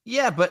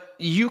 Yeah, but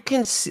you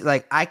can see,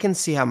 like, I can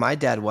see how my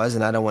dad was,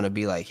 and I don't want to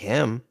be like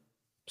him.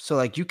 So,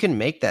 like, you can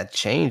make that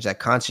change, that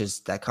conscious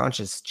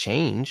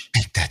change.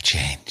 Make that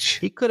change.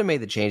 He could have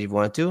made the change if he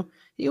wanted to.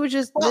 He was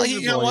just,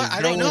 you know what?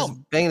 I don't know.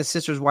 Banging his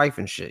sister's wife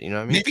and shit. You know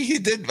what I mean? Maybe he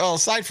did. Well,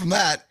 aside from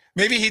that,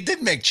 maybe he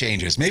did make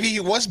changes. Maybe he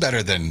was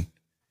better than,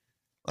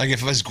 like,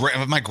 if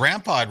my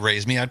grandpa had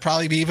raised me, I'd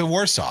probably be even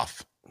worse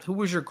off. Who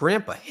was your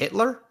grandpa?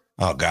 Hitler?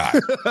 Oh God.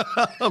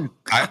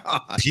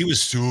 He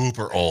was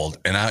super old,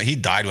 and he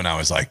died when I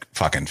was like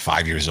fucking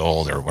 5 years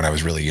old, or when I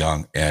was really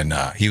young. And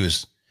he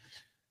was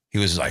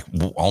like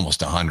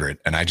almost 100.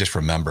 And I just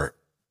remember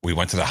we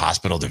went to the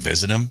hospital to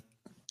visit him.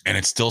 And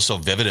it's still so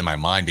vivid in my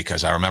mind,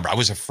 because I remember I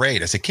was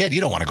afraid as a kid.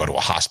 You don't want to go to a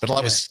hospital.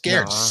 I was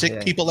scared.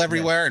 Sick people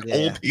everywhere and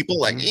old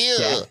people. Like,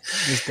 ew.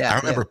 I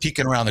remember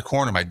peeking around the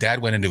corner. My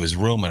dad went into his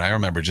room, and I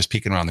remember just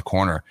peeking around the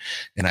corner,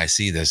 and I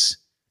see this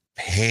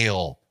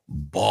pale,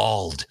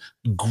 bald,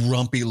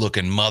 grumpy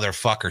looking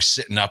motherfucker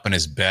sitting up in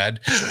his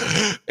bed.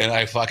 And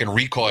I fucking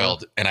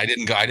recoiled, and I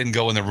didn't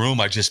go in the room.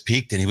 I just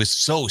peeked, and he was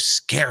so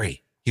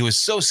scary. He was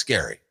so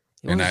scary.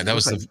 And that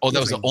was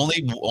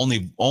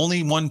the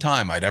only one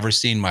time I'd ever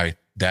seen my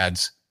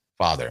dad's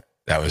father.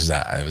 That was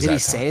that. Did he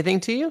say anything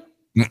to you?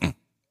 Mm-mm.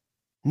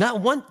 Not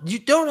one. You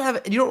don't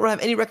have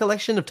any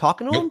recollection of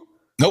talking to him?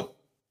 Nope.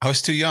 I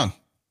was too young.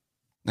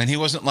 And he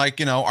wasn't like,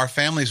 our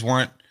families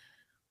we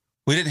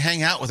didn't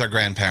hang out with our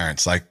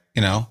grandparents. Like,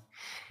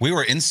 we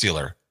were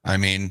insular. I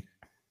mean,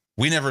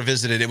 we never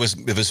visited. It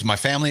was my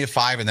family of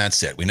 5, and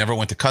that's it. We never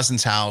went to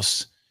cousin's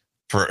house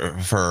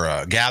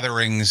for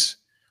gatherings.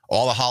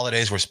 All the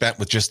holidays were spent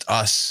with just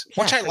us,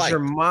 which I like. Your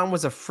mom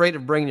was afraid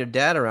of bringing your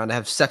dad around to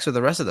have sex with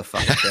the rest of the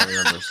fucking family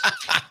members.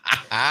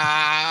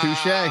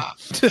 Touche.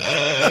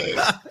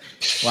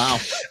 Wow.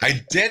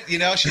 I did,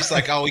 she's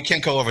like, oh, we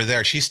can't go over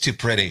there. She's too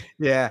pretty.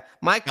 Yeah.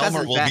 My cousin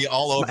Elmer will be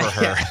all over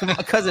her. My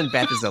cousin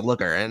Beth is a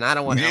looker, and I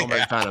don't want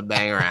Elmer trying to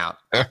bang her out.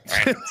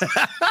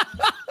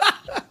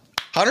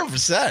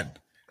 100%.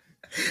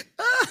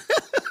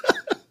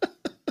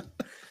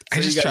 I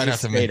just try not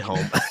to make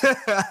home.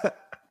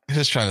 I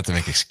just try not to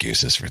make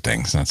excuses for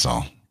things. That's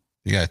all.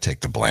 You got to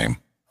take the blame.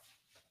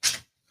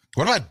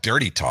 What about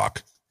dirty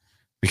talk?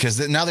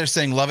 Because now they're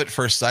saying love at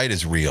first sight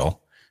is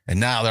real. And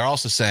now they're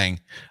also saying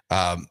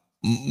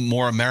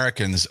more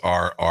Americans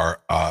are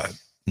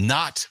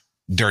not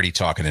dirty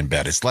talking in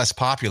bed. It's less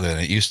popular than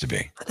it used to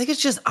be. I think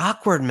it's just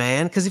awkward,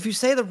 man. Because if you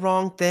say the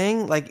wrong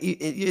thing, like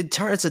it's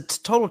a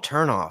total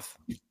turnoff.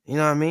 You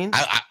know what I mean?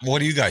 What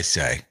do you guys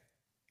say?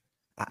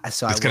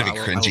 It's going to be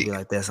cringy. I'll be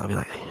like this. I'll be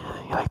like,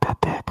 you like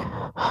that dick?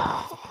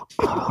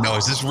 No,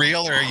 is this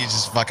real, or are you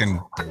just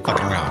fucking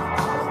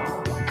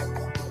around?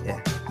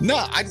 Yeah. No,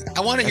 I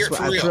want to hear it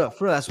for real.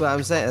 For real, that's what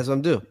I'm saying. That's what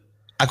I'm doing.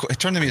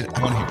 Turn the music.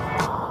 I want to hear.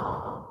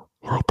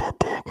 You like that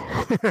dick?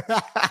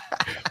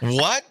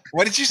 What?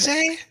 What did you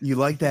say? You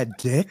like that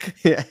dick?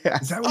 Yeah.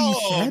 Is that what you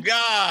said? Oh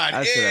God!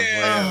 That's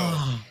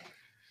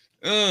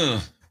Ew.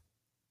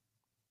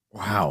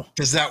 Wow.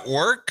 Does that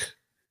work?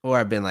 Or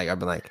I've been like,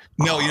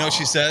 No, you know what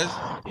she says?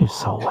 you're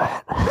so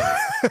wet.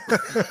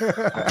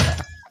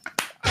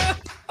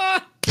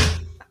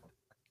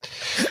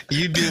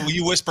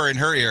 You whisper in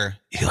her ear,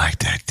 you like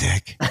that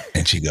dick?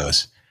 And she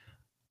goes,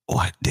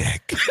 what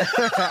dick?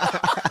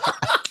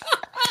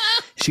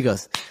 She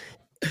goes,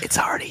 it's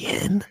already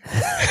in.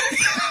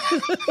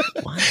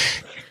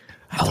 What?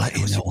 I'll let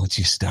you know once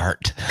you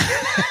start.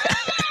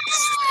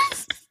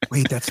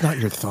 Wait, that's not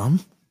your thumb?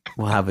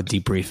 We'll have a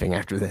debriefing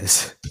after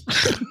this.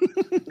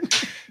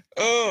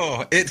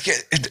 Oh,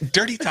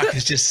 dirty talk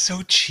is just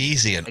so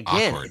cheesy and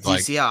Again, awkward. do you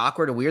see how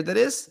awkward and weird that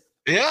is?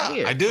 Yeah,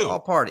 Weird I for do. all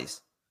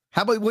parties.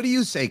 How about what do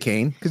you say,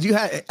 Kane? Because you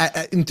had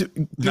through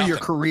your Nothing.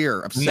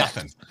 career of sex.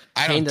 Nothing.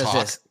 I Kane don't does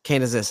talk. this.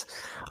 Kane does this.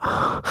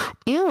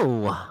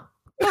 Ew.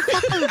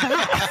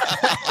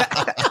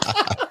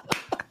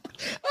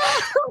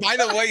 By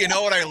the way, you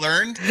know what I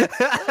learned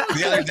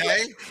the other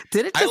day?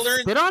 Did it I just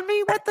learned- spit on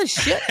me? What the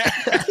shit?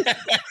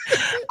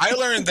 I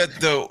learned that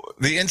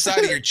the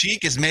inside of your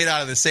cheek is made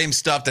out of the same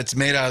stuff that's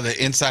made out of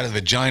the inside of the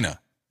vagina.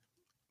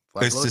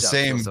 It's the Blowjob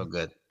same- feels so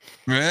good.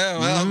 Yeah,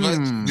 well,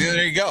 but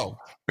there you go.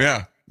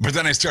 Yeah. But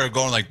then I started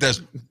going like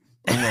this.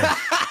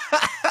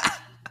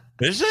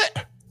 Is it?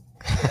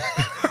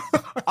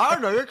 I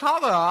don't know. You're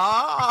talking.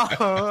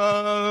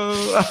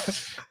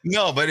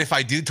 No, but if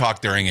I do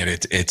talk during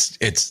it,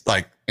 it's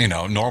like,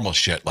 normal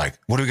shit. Like,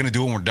 what are we gonna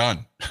do when we're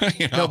done?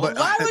 No, but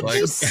Why would like-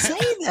 you say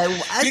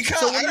that? Because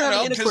so I when don't you're having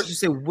know, intercourse, 'cause- you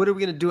say, "What are we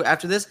gonna do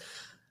after this?"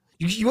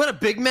 You want a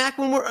Big Mac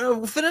when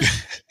we're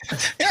finished?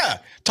 Yeah,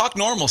 talk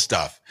normal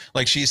stuff.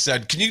 Like she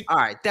said, can you All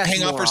right, that's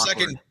hang on for more a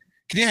second? awkward.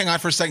 Can you hang on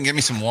for a second? Get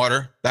me some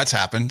water. That's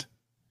happened.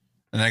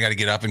 And I got to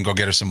get up and go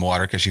get her some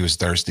water because she was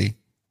thirsty.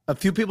 A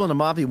few people in the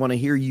mafia want to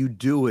hear you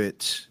do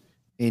it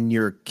in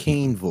your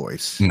Kane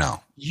voice.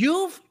 No.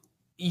 You've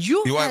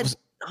You had, was-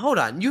 hold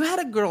on. You had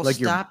a girl Like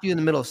you're- stop you in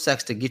the middle of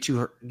sex to get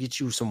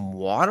you some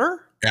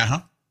water. Uh-huh.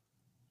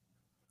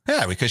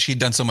 Yeah, because she'd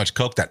done so much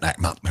coke that night,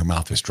 her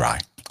mouth was dry.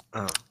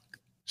 Oh,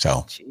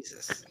 So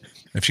Jesus.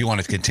 if she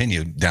wanted to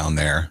continue down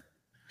there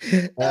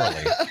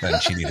orally, then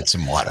she needed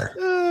some water.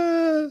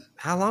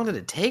 How long did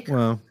it take her?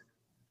 Well,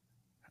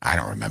 I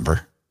don't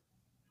remember.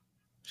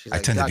 She's I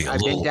tend to be a I've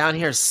little- been down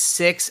here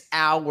 6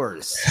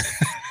 hours.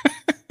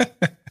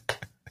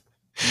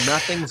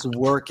 Nothing's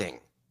working.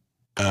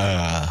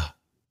 Yeah,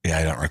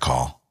 I don't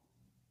recall.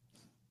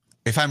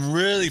 If I'm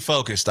really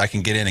focused, I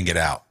can get in and get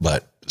out,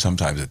 but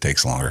sometimes it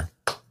takes longer.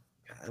 God,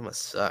 that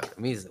must suck. It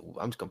means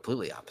I'm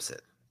completely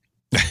opposite.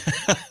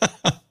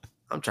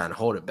 I'm trying to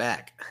hold it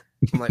back.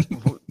 I'm like,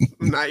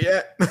 not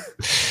yet.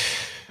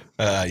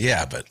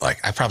 Yeah, but like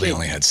I probably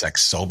only had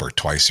sex sober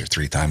 2 or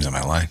 3 times in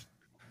my life.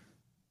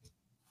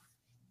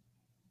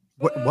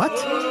 what?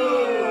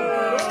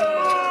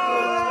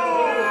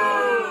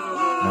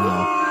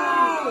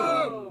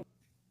 No.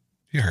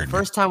 You heard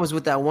First time was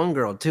with that one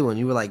girl too, and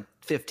you were like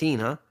 15,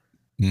 huh?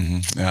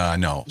 me.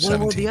 No, When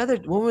were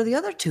 17. when were the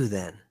other two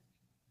then?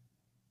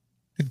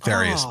 At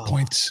various Oh.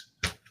 points.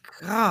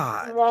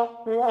 God.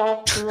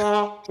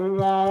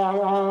 You've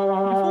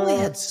only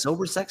had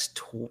sober sex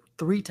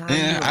 3 times. in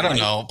Yeah, your I don't life?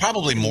 know.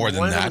 Probably more than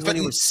One of them that. was when But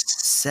you were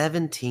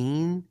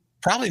 17.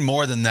 probably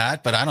more than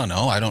that, but I don't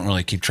know. I don't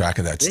really keep track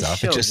of that This stuff.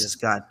 show It just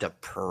got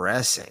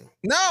depressing,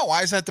 No,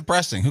 why is that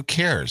depressing? Who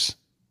cares?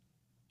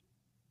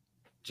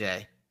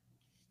 Jay.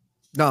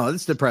 No,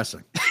 it's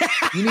depressing.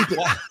 You need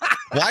to.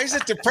 Why is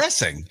it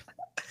depressing?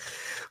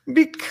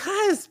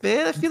 Because,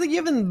 man, I feel like you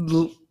haven't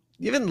lived.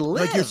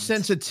 Like your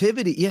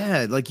sensitivity,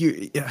 yeah. Like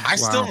you, yeah, I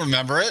still wow.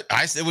 remember it.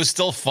 It was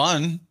still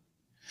fun.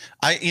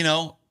 I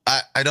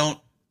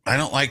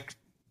don't like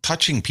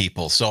touching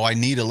people, so I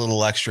need a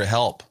little extra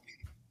help.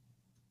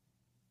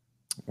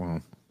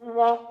 Wow.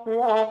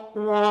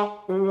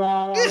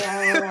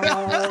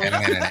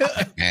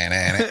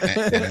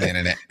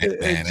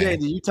 Jay,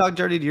 did you talk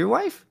dirty to your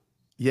wife?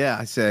 Yeah,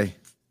 I say.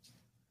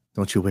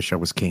 Don't you wish I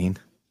was Kane?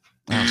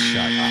 Oh,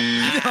 shut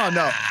up.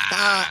 No.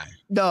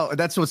 No,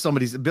 that's what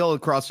somebody's Bill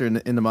Crosser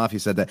in the mafia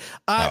said that.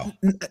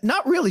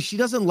 Not really. She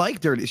doesn't like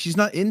dirty. She's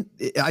not in.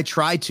 I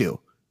try to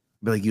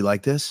be like, you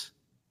like this?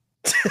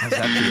 How's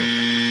that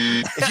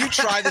feel? If you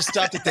try the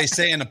stuff that they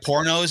say in the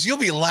pornos, you'll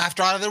be laughed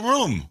out of the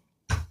room.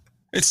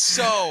 It's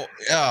so,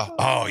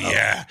 oh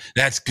yeah,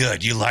 that's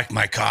good. You like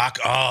my cock?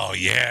 Oh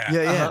yeah.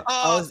 Yeah, yeah.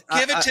 Oh,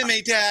 give it to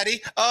me,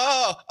 Daddy.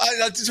 Oh,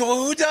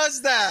 who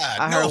does that?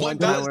 I heard No one one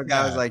time does where a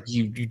guy was that. like,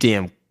 you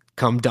damn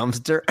cum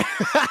dumpster.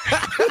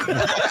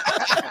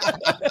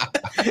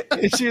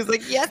 And she was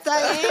like, yes, I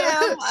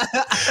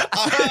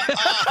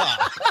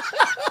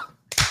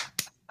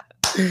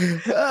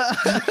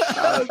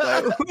was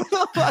like, who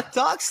the fuck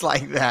talks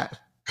like that?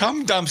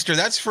 Cum dumpster.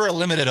 That's for a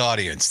limited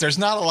audience. There's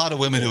not a lot of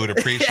women who would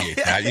appreciate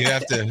that.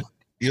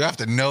 You have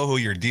to know who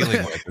you're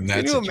dealing with in that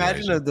Can you situation.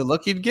 imagine the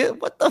look you'd get?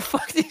 What the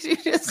fuck did you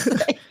just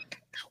say?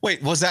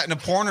 Wait, was that in a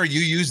porn or you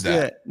used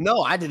that?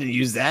 No, I didn't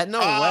use that. No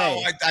Oh,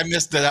 way. I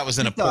missed that. That was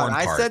in a You thought porn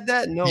I part. said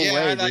that? No yeah,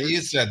 way. I thought Dude.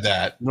 you said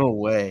that. No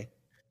way.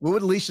 What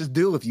would Alicia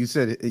do if you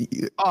said,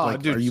 Oh,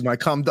 like, dude. are you my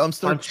cum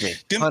dumpster? Punch me.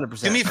 Do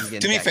 100%. me I'm getting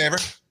do me a back. favor.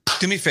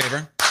 Do me a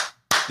favor.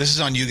 This is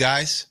on you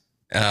guys.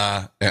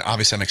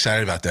 Obviously I'm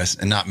excited about this,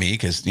 and not me,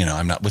 because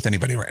I'm not with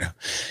anybody right now.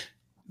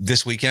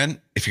 This weekend,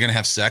 if you're gonna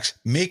have sex,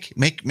 make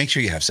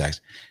sure you have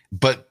sex,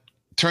 but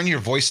turn your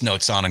voice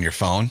notes on your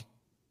phone,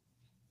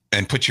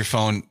 and put your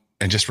phone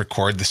and just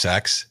record the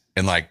sex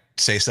and like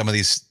say some of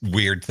these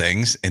weird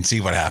things and see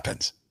what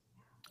happens.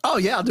 Oh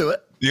yeah, I'll do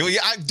it.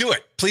 Do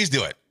it. Please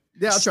do it.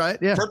 Yeah, I'll try it.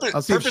 Yeah,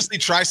 Purposely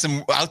try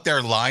some out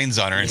there lines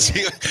on her and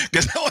see,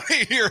 because I want to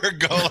hear her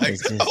go like,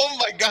 "Oh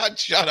my God,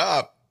 shut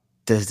up."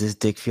 Does this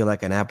dick feel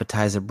like an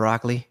appetizer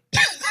broccoli?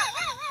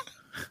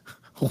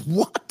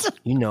 What?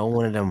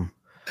 One of them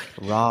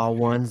raw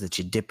ones that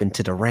you dip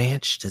into the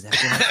ranch. Does that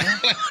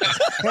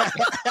feel like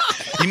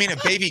that? You mean a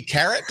baby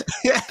carrot?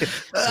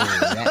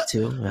 That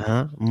too.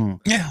 Uh-huh. Mm.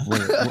 Yeah.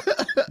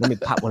 Let me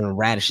pop one of the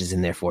radishes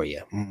in there for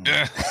you. Mm.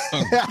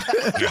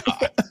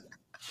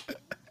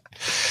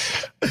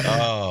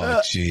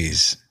 Oh,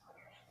 jeez.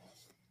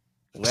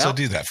 Well, So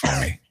do that for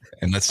me,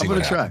 and let's see I'm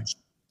what gonna happens.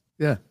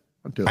 try. Yeah,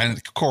 I'll do it.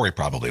 And Corey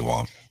probably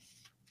won't.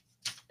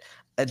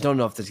 I don't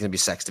know if there's gonna be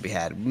sex to be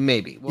had.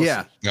 Maybe. We'll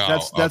Yeah, see. Oh,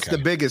 that's okay.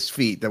 the biggest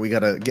feat that we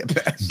gotta get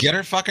past. Get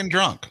her fucking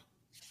drunk.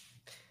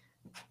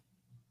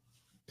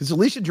 Does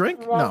Alicia drink?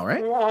 No,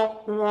 right?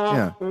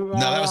 Yeah. No,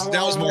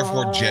 that was more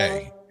for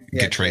Jay.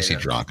 Yeah, Get Tracy Jay, yeah.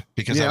 drunk,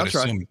 because Yeah, I I'll would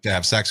try. assume to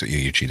have sex with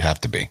you, she'd have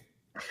to be.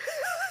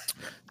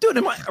 Dude,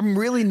 I'm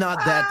really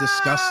not that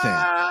disgusting.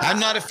 I'm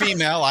not a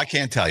female. I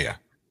can't tell you.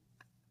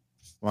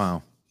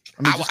 Wow.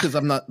 I mean, just because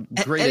I'm not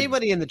great.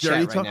 Anybody in the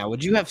dirty chat right talk? now,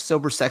 would you have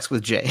sober sex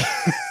with Jay?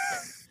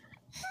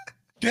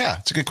 Yeah,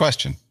 it's a good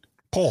question.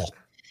 Paul,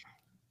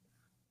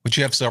 would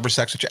you have sober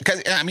sex with Jay?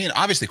 Because I mean,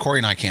 obviously, Corey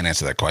and I can't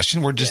answer that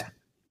question. We're just a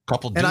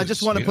couple dudes. And I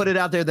just want to put it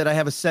out there that I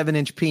have a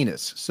 7-inch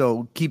penis.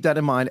 So keep that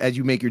in mind as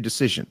you make your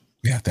decision.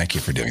 Yeah, thank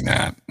you for doing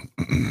that.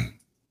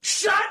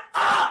 Shut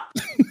up!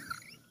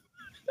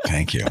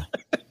 Thank you.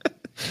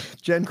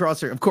 Jen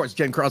Crosser, of course,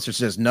 Jen Crosser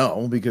says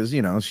no because,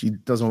 she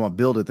doesn't want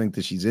Bill to think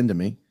that she's into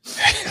me.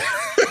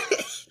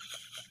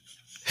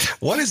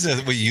 What is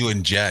it with you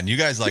and Jen? You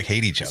guys like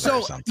hate each other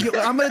or So something?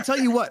 I'm going to tell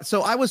you what.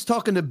 So I was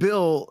talking to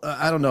Bill,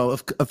 I don't know,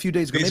 a few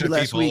days ago, These maybe are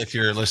last people, week. if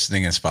you're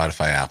listening in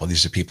Spotify, Apple,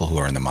 these are people who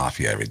are in the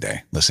mafia every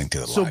day listening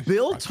to the So live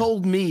Bill broadcast.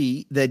 told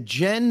me that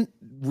Jen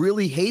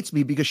really hates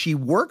me because she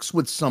works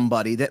with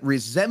somebody that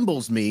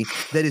resembles me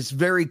that is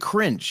very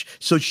cringe.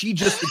 So she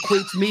just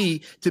equates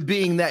me to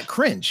being that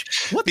cringe.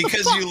 What the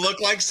Because fuck? you look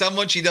like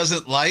someone she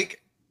doesn't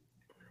like.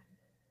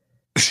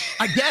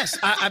 I guess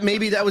I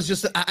maybe that was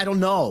just I don't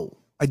know.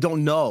 I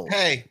don't know.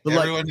 Hey, But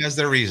like- everyone has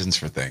their reasons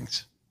for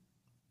things.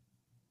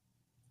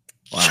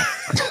 Wow.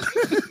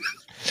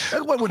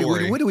 What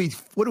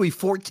are we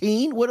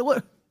 14? What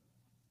Well,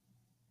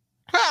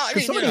 I can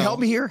mean, somebody help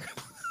me here?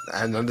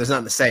 I know there's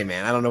nothing to say,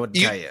 man. I don't know what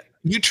to tell you.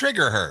 You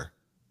trigger her.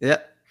 Yeah.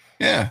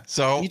 Yeah.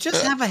 So You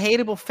just have a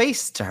hateable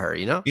face to her,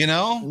 Yeah.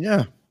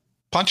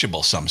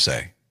 punchable, some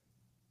say.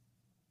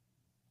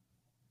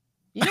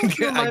 You know what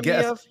you I remind me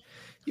guess. of?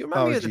 You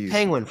remind me of the geez.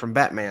 Penguin from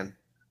Batman.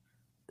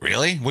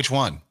 Really? Which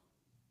one?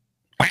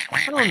 I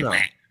don't know.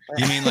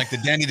 You mean like the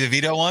Danny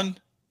DeVito one?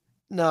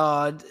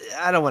 No,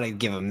 I don't want to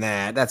give him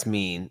that. That's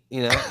mean.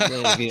 Danny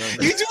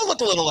DeVito. You do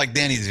look a little like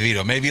Danny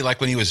DeVito, maybe like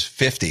when he was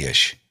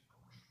 50-ish.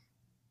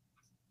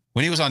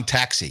 When he was on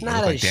Taxi, he Not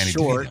looked like as Danny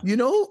short.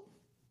 DeVito.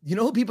 You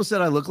know who people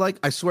said I look like?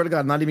 I swear to God,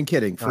 I'm not even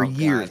kidding. For Oh, God,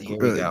 years. Here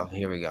we go.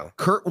 Here we go.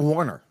 Kurt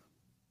Warner.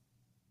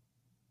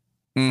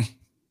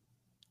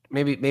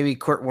 Maybe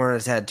Kurt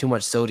Warner's had too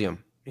much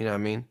sodium. You know what I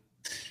mean?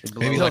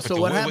 Maybe No, like so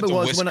with what the, happened with the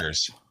was when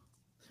whiskers.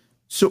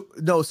 So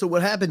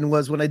what happened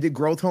was when I did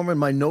growth hormone,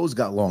 my nose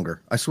got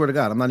longer. I swear to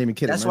God, I'm not even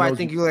kidding. That's My why I nose-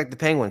 think you look like the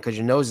Penguin, because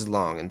your nose is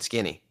long and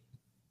skinny.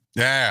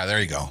 Yeah,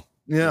 there you go.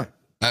 Yeah.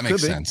 That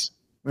makes Could be. sense.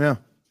 Yeah.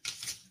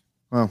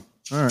 Well,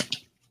 all right.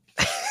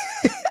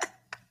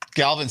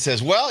 Galvin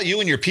says, well,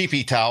 you and your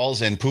pee-pee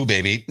towels and poo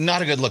baby,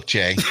 not a good look,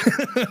 Jay.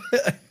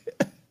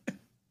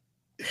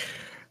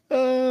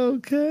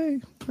 Okay.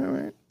 All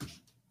right.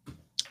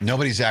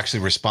 Nobody's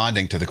actually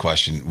responding to the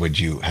question, would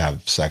you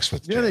have sex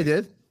with Jay? Yeah, they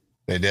did.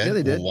 They did? Yeah,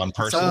 they did. One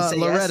person? say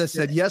Loretta yes?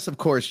 said yes, of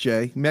course,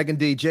 Jay. Megan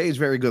D. Jay is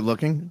very good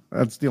looking.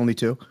 That's the only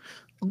two.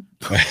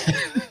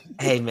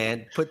 Hey,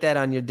 man, put that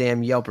on your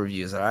damn Yelp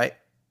reviews, all right?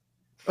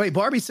 Wait,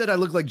 Barbie said I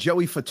look like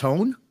Joey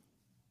Fatone.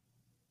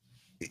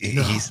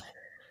 He's...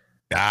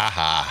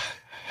 Aha.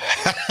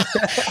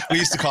 We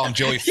used to call him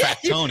Joey Fat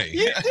Tony.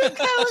 You do kind of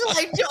look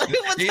like Joey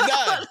He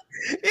does.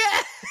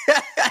 Yeah.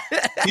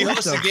 He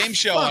hosts a game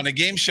show on a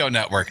game show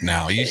network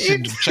now. You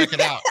should check it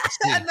out.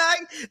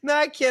 No,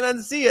 I can't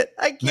unsee it.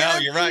 I can't. No,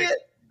 you're right.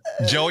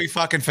 Joey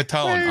fucking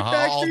Fatone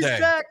all day.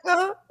 Back,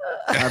 huh?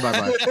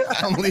 Bye.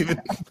 I'm leaving.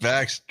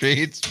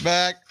 Backstreet's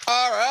back.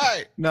 All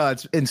right. No,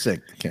 it's in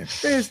sync. Okay.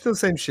 It's still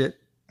same shit.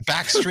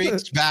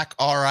 Backstreet's back.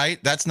 All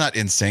right. That's not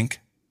in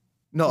sync.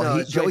 No,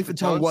 it's Joey Joey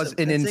Fatone Fatone, was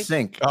in NSYNC.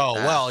 sync. Oh,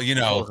 well, you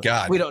know,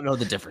 God. We don't know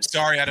the difference.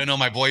 Sorry, I don't know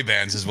my boy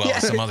bands as well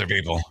as some other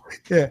people.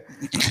 Yeah.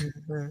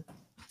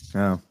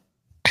 Oh.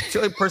 The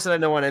only person I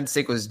know on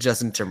NSYNC was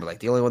Justin Timberlake,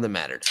 the only one that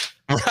mattered.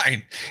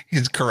 Right.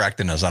 He's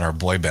correcting us on our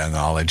boy band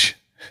knowledge.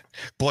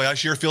 Boy, I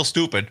sure feel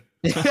stupid.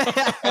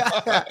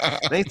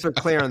 Thanks for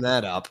clearing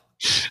that up.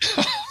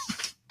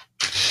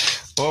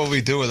 What would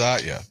we do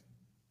without you?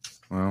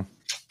 Well,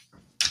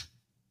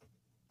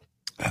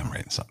 I'm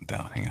writing something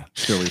down. Hang on.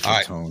 silly for All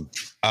right. tone.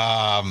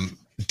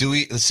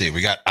 Let's see.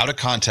 We got out of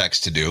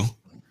context to do.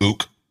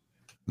 Ook.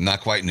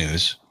 Not quite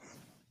news.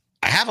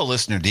 I have a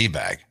listener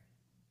D-bag.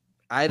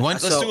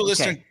 Let's do a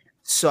listener. Okay.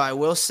 So I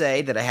will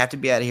say that I have to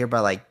be out of here by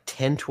like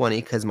 10:20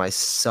 because my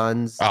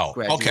son's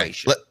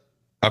graduation.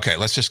 Okay.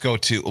 Let's just go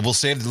to. We'll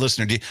save the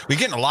listener D. We're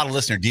getting a lot of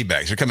listener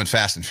D-bags. They're coming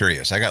fast and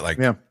furious. I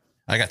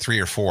got 3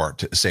 or 4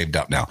 saved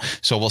up now.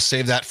 So we'll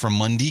save that for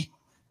Monday,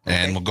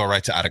 and we'll go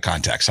right to out of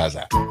context. How's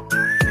that?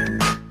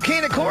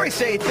 Kane and Corey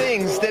say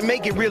things that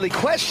make you really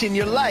question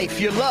your life,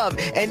 your love,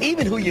 and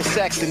even who you're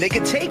sexting. They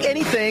can take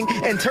anything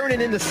and turn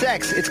it into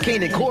sex. It's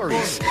Kane and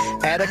Corey's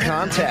Out of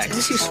Context. Let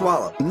me see you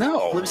swallow.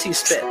 No. Let me see you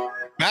spit. All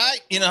right,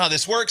 you know how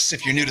this works.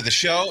 If you're new to the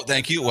show,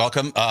 thank you,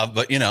 welcome.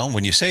 But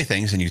when you say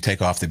things and you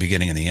take off the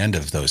beginning and the end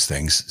of those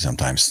things,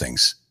 sometimes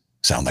things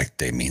sound like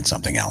they mean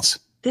something else.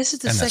 This is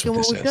the second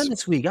one we've done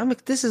this week.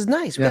 This is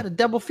nice. We got a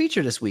double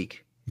feature this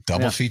week.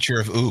 Double feature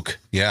of Ook.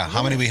 Yeah.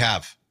 How many we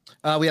have?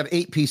 We have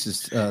 8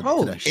 pieces today.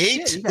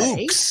 8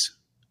 Ooks.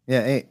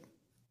 Yeah, 8.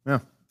 Yeah.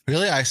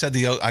 Really? I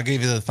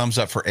gave you the thumbs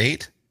up for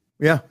 8.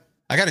 Yeah.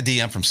 I got a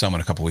DM from someone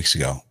a couple weeks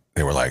ago.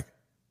 They were like,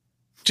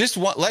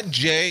 let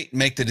Jay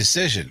make the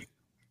decision.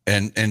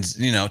 And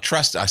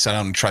trust. I said,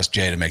 I don't trust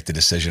Jay to make the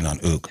decision on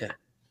Ook. Yeah.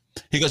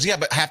 He goes, yeah,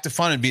 but half the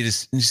fun would be to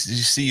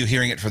see you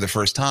hearing it for the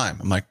first time.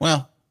 I'm like,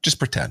 well, just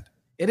pretend.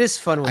 It is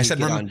fun when you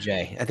get on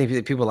Jay. I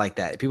think people like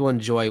that. People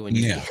enjoy when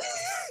you. Yeah.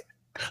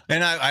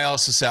 And I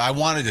also said I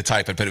wanted to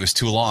type it, but it was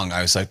too long.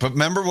 I was like, but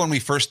remember when we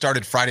first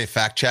started Friday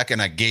Fact Check and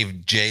I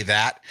gave Jay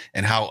that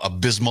and how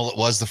abysmal it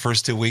was the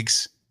first 2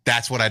 weeks?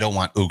 That's what I don't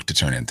want Ook to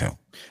turn into.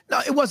 No,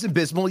 it wasn't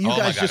abysmal. You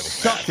guys just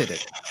sucked at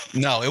it.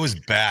 No, it was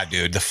bad,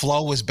 dude. The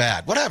flow was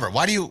bad. Whatever.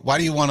 Why do you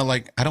want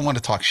to I don't want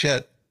to talk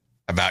shit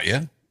about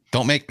you.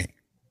 Don't make me.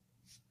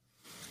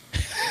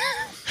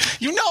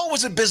 It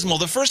was abysmal.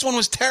 The first one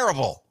was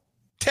terrible.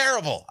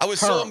 Terrible. I was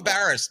so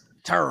embarrassed.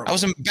 Terrible. I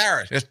was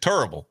embarrassed. It's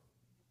terrible.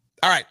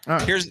 All right.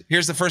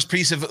 Here's the first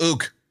piece of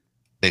Ook.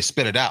 They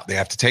spit it out. They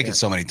have to take it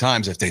so many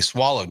times. If they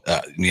swallowed,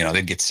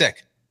 they'd get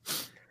sick.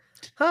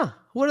 Huh?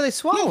 What are they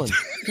swallowing?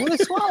 What are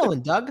they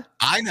swallowing, Doug?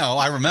 I know.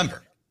 I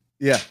remember.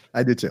 Yeah,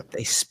 I do too.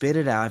 They spit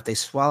it out. If they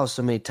swallow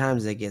so many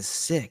times, they get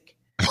sick.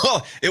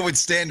 Well, it would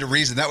stand to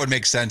reason. That would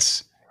make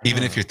sense,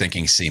 even if you're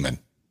thinking semen.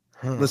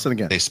 Listen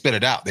again. They spit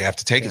it out. They have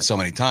to take it so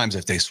many times.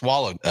 If they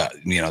swallowed,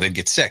 they'd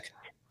get sick.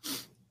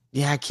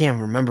 Yeah, I can't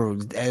remember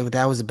what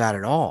that was about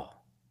at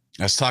all.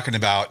 I was talking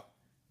about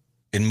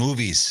in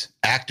movies,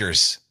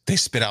 actors, they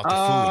spit out the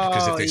food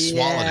because if they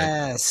swallowed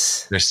it,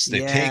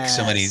 they take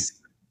so many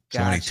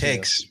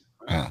takes.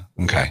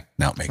 Okay,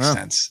 now it makes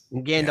sense.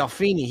 And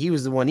Gandolfini, he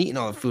was the one eating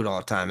all the food all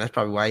the time. That's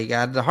probably why he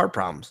got the heart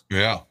problems.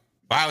 Yeah.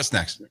 Wow, what's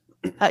next?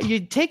 You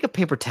take a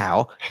paper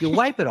towel, you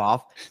wipe it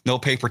off. No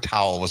paper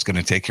towel was going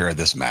to take care of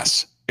this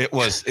mess. It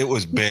was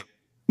big.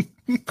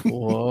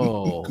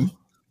 Whoa.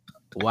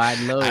 Wide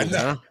load,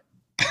 huh?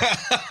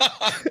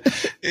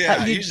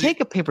 Yeah. You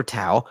take a paper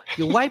towel,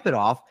 you wipe it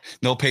off.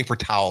 No paper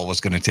towel was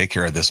going to take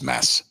care of this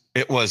mess.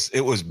 It was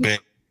big.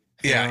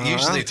 Yeah.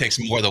 Usually it takes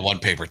more than one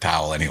paper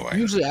towel anyway.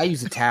 Usually I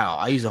use a towel.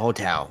 I use a whole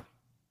towel.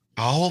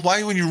 Oh,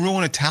 why would you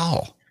ruin a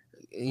towel?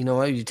 You know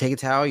what? You take a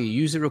towel, you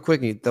use it real quick,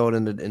 and you throw it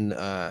in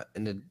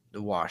the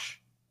wash.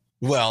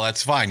 Well,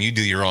 that's fine. You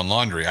do your own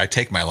laundry. I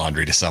take my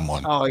laundry to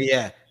someone. Oh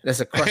yeah,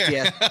 that's a crusty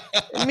ass.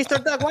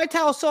 Mr. Doug, why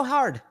towel so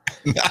hard?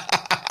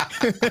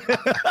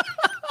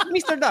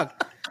 Mr. Doug,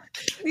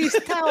 this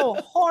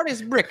towel hard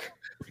as brick.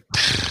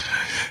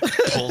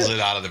 Pulls it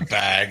out of the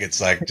bag. It's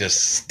like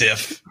just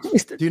stiff.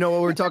 Do you know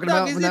what we're talking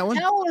about from that one?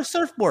 Towel or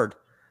surfboard?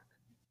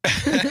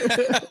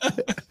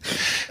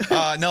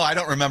 No, I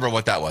don't remember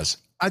what that was.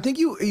 I think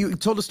you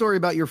told a story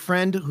about your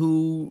friend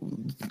who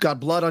got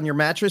blood on your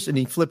mattress and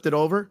he flipped it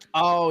over.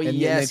 Oh, and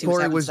yes.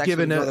 Corey was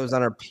given that was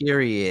on her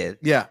period.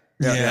 Yeah.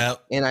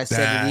 And I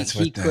said that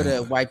he could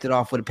have wiped it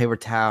off with a paper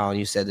towel, and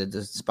you said that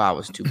the spot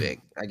was too big.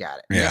 I got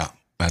it. Yeah,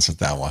 that's what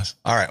that was.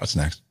 All right, what's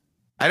next?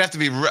 I'd have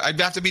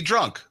to be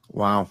drunk.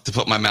 Wow. To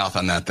put my mouth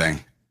on that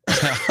thing.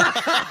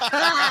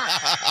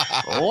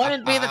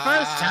 Wouldn't be the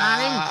first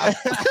time.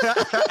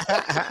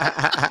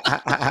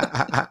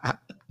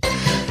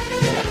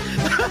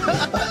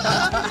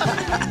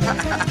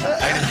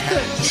 I'd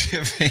have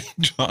to be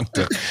drunk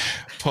to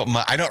put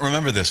my. I don't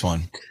remember this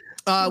one.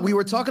 We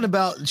were talking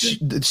about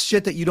the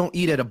shit that you don't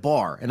eat at a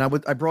bar, and I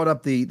brought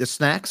up the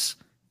snacks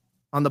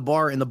on the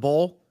bar in the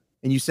bowl,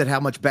 and you said how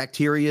much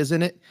bacteria is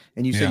in it,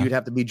 and you said you'd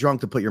have to be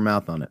drunk to put your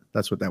mouth on it.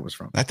 That's what that was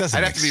from. That doesn't.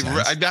 I'd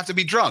have to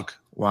be drunk.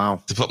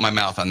 Wow. To put my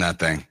mouth on that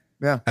thing.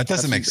 Yeah. That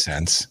doesn't make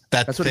sense.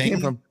 That's what it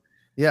came from.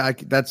 Yeah,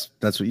 that's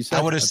what you said.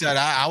 I would have said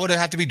I would have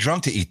had to be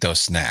drunk to eat those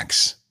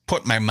snacks.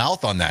 Put my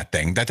mouth on that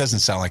thing. That doesn't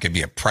sound like it'd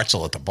be a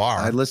pretzel at the bar.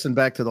 I listened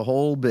back to the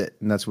whole bit,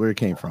 and that's where it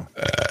came from.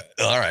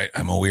 All right.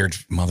 I'm a weird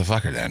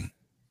motherfucker then.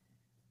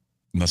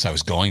 Unless I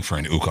was going for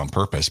an ook on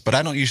purpose, but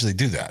I don't usually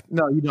do that.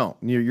 No, you don't.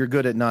 You're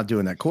good at not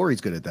doing that. Corey's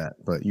good at that,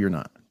 but you're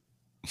not.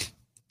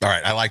 All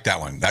right. I like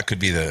that one. That could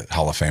be the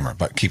Hall of Famer,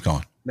 but keep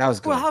going. That was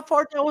good. Well, how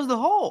far down was the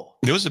hole?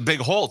 It was a big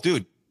hole,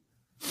 dude.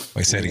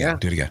 Wait, say it again. Yeah.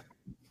 Do it again.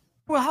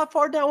 Well, how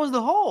far down was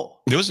the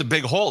hole? It was a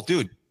big hole,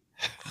 dude.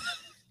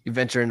 You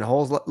venture into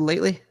holes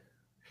lately?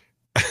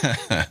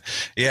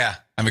 Yeah,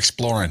 I'm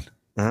exploring.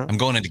 Uh-huh. I'm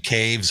going into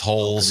caves,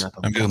 holes.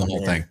 I'm doing the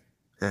whole thing.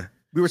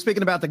 We were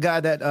speaking about the guy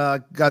that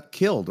got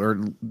killed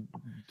or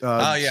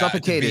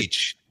suffocated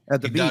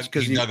at the beach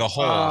because he dug a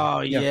hole.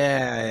 Oh,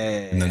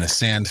 yeah. And then the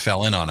sand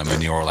fell in on him,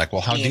 and you were like,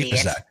 "Well, how deep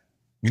is that?"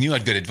 And you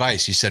had good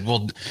advice. You said,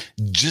 "Well,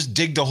 just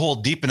dig the hole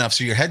deep enough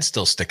so your head's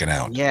still sticking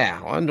out." Yeah.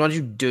 Why don't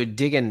you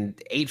dig in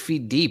 8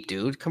 feet deep,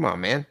 dude? Come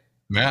on, man.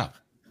 Yeah.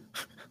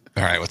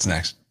 All right. What's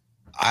next?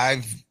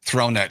 I've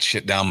thrown that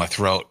shit down my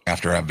throat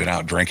after I've been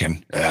out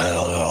drinking.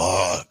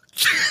 What?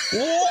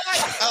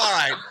 All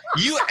right.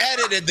 You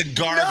edited the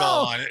gargle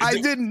on it. I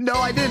didn't. No,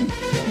 I didn't.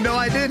 No,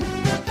 I didn't.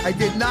 I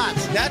did not.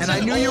 And I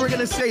knew you were going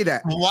to say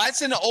that.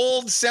 What's an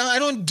old sound? I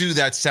don't do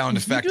that sound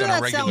effect on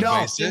a regular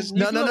basis.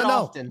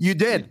 No. You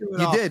did.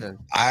 You did.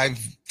 I've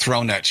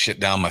thrown that shit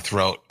down my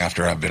throat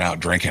after I've been out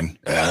drinking.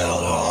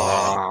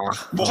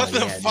 What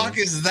the fuck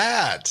is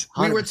that?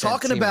 We were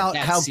talking about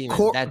how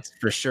that's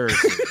for sure.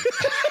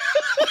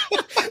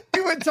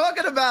 We were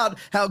talking about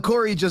how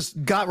Corey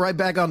just got right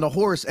back on the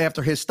horse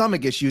after his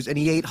stomach issues and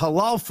he ate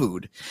halal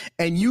food.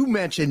 And you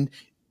mentioned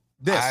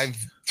this. I've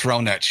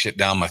thrown that shit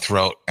down my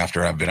throat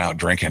after I've been out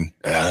drinking.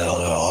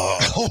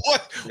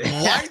 What?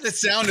 Why the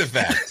sound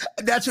effect?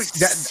 That's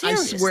what I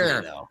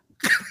swear. Though.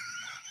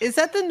 Is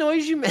that the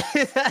noise you made?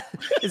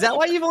 Is that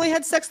why you've only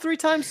had sex 3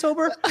 times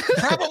sober?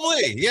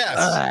 Probably, yes.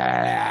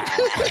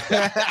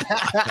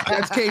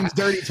 That's Kane's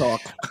dirty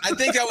talk. I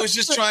think I was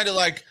just trying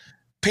to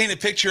paint a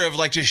picture of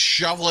just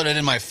shoveling it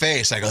in my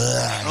face.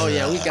 Oh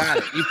yeah, we got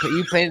it.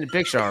 You painted the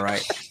picture all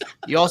right.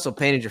 You also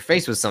painted your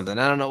face with something.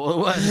 I don't know what it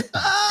was.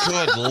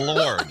 Good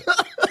Lord.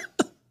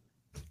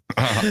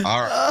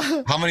 All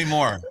right. How many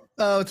more?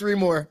 Oh, 3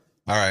 more.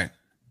 All right.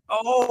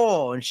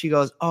 Oh, and she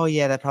goes, "Oh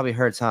yeah, that probably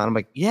hurts, huh?" I'm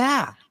like,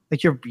 "Yeah."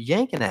 Like you're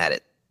yanking at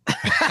it.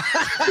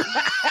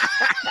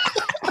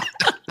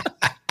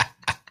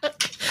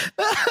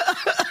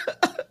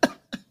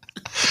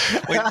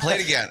 Wait, play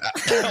it again.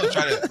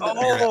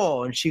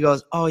 And she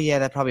goes, "Oh yeah,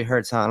 that probably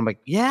hurts, huh?" I'm like,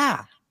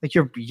 "Yeah." Like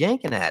you're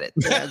yanking at it.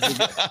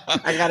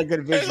 I got a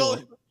good visual.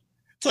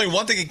 It's only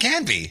one thing it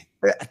can be.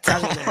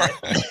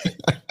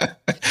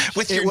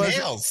 With your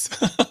nails.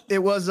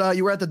 It was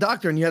you were at the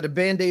doctor and you had a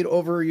Band-Aid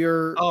over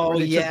your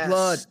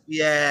blood.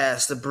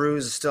 Yes, the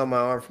bruise is still on my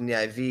arm from the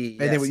IV.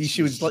 And then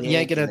she was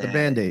yanking at the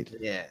Band-Aid.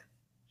 Yeah.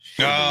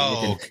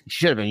 You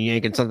should have been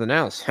yanking something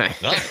else.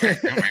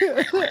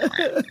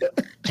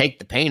 Take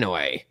the pain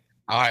away.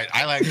 All right,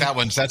 I like that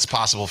one. That's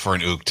possible for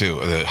an ook too,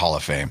 the Hall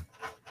of Fame.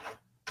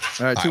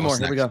 All right, 2 more.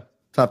 Here we go.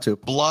 Top 2.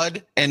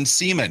 Blood and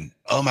semen.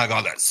 Oh my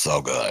God, that's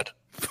so good.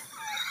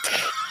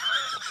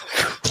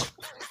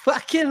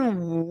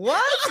 Fucking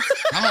what?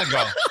 I'm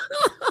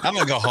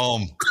gonna go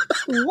home.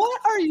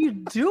 What are you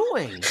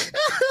doing?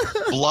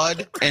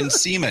 Blood and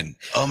semen.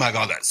 Oh my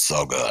God, that's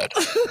so good.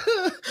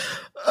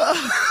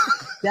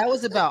 That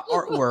was about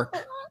artwork.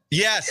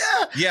 Yes.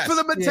 Yes. For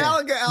the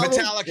Metallica album.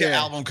 Metallica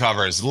album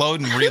covers.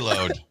 Load and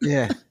reload.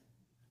 Yeah.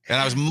 And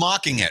I was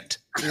mocking it.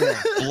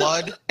 Yeah.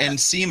 Blood and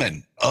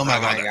semen. Oh my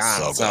God,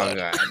 that's so good.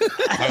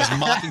 I was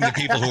mocking the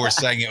people who were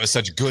saying it was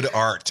such good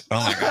art. Oh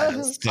my God,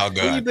 that's so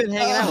good. Who you been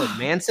hanging out with,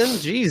 Manson?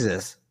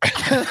 Jesus.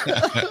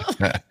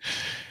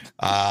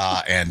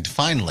 And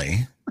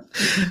finally,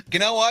 you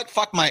know what?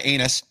 Fuck my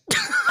anus.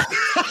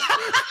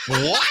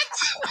 What?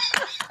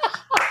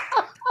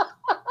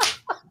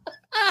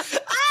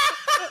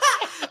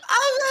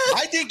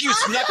 I think you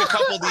snuck a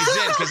couple of these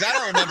in because I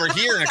don't remember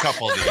hearing a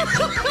couple of these.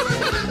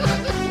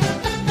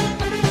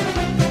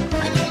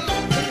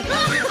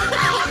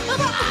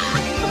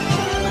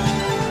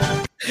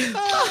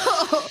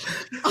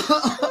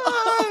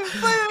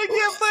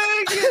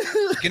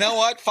 You know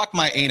what? Fuck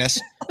my anus.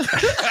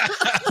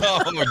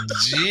 Oh,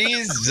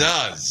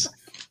 Jesus.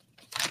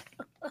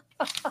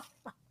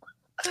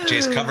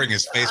 Jay's covering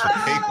his face with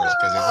papers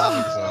because he's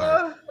laughing so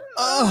hard.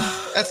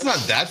 Oh, that's not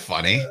that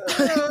funny.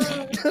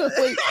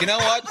 You know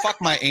what?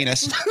 Fuck my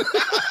anus.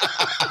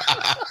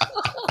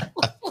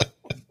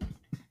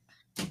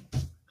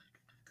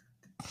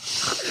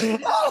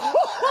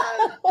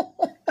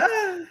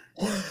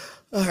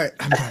 All right,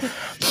 I'm back.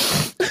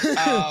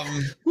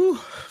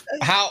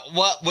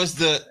 What was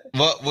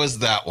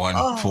that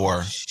one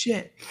for?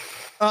 Shit.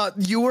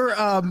 You were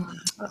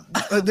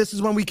this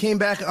is when we came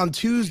back on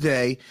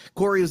Tuesday.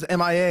 Corey was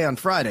MIA on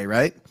Friday,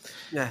 right?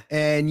 Yeah.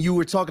 And you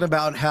were talking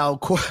about how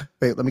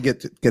wait, let me get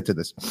to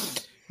this.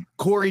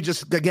 Corey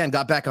just again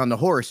got back on the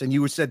horse, and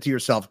you said to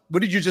yourself,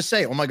 "What did you just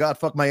say? Oh my God,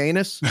 fuck my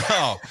anus!"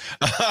 Oh,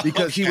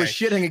 because he was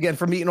shitting again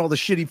from eating all the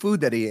shitty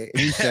food that he ate.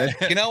 He said,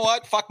 "You know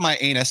what? Fuck my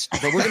anus."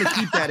 But we're gonna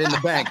keep that in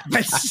the bank.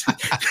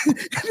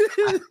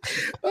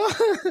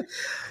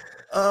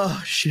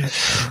 Oh shit!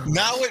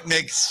 Now it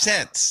makes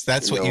sense.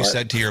 That's what you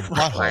said to your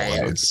butthole,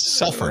 and it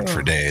suffered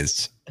for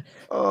days.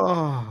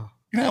 Oh,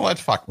 You know what?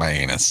 Fuck my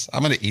anus.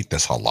 I'm gonna eat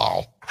this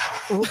halal.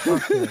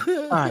 Okay.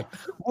 All right.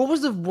 What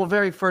was the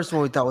very first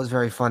one we thought was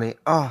very funny?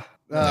 Oh,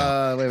 Wait.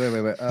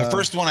 The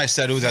first one I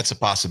said, "Ooh, that's a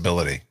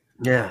possibility."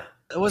 yeah.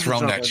 It was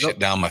Throwing that shit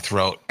down my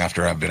throat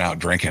after I've been out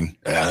drinking.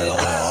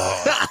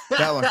 that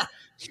one.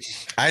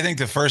 I think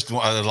the first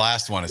one, the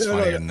last one is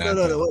funnier than that.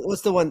 No.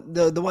 What's the one?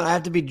 The one I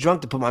have to be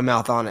drunk to put my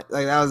mouth on it.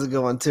 Like that was a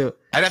good one too.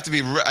 I'd have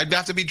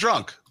to be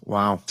drunk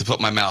Wow. to put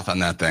my mouth on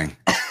that thing.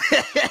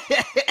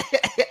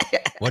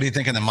 What do you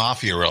think of the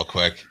mafia, real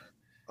quick?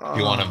 If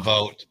you want to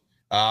vote.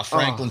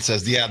 Franklin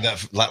says, yeah,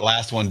 that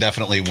last one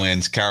definitely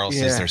wins. Carol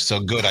says, they're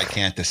so good, I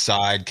can't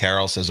decide.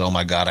 Carol says, oh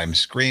my God, I'm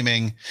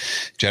screaming.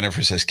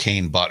 Jennifer says,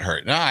 Kane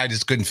butthurt. No, I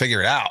just couldn't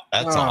figure it out.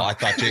 That's all. I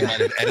thought Jay might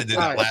have edited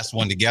that last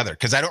one together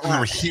because I don't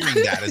remember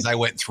hearing that as I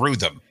went through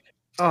them.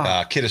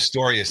 Kid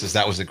Astoria says,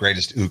 that was the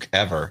greatest ook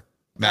ever.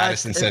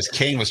 Madison says,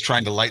 Kane was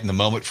trying to lighten the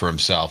moment for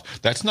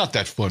himself. That's not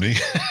that funny.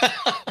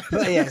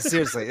 Yeah,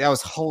 seriously, that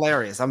was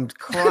hilarious. I'm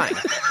crying.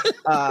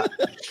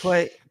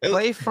 Play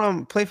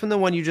from the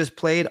one you just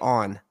played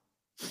on.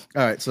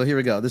 All right, so here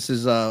we go. This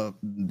is here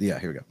we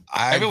go.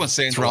 Everyone's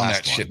saying throwing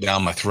that shit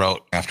down my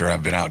throat after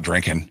I've been out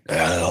drinking. We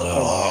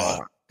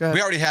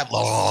already have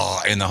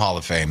in the Hall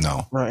of Fame,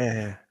 though. Oh,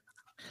 yeah.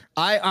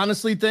 I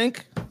honestly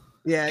think.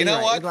 Yeah. You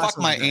know what? Fuck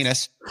my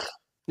anus.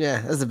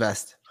 Yeah, that's the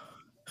best.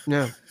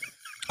 No.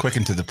 Quick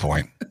and to the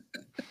point.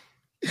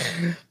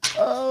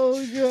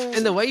 Oh God!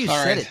 And the way you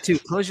said it too.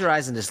 Close your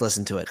eyes and just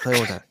listen to it. Play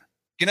one time.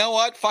 You know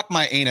what? Fuck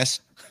my anus.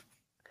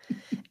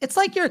 It's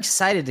like you're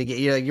excited to get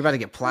you're about to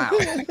get plowed.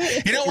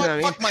 You know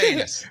what? Fuck my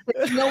anus.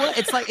 You know what?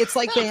 It's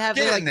like they have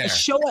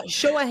show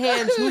of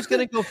hands. Who's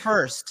gonna go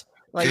first?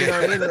 Like you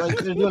know what I mean? Like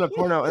they're doing a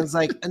porno, and it's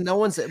like and no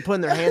one's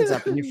putting their hands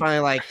up, and you're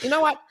finally like, you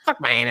know what?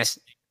 Fuck my anus.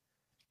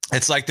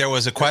 It's like there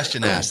was a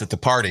question asked at the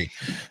party.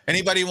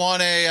 Anybody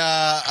want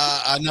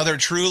another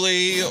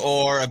Truly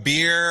or a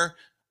beer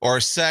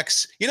or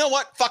sex? You know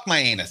what? Fuck my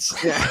anus.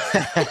 Yeah.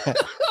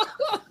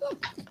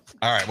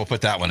 All right, we'll put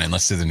that one in.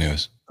 Let's do the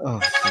news.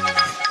 Oh,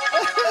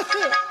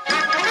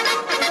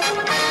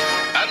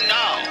 And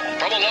now,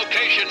 from a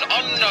location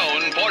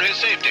unknown for his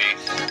safety,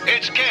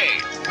 it's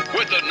Kane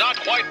with the Not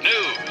Quite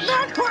News.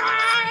 Not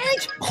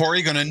Quite!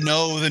 Corey gonna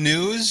know the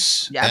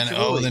news? Yeah, and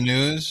absolutely. the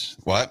news?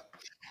 What?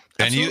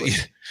 And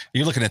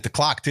you're looking at the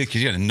clock too,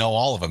 because you're gonna know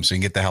all of them, so you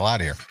can get the hell out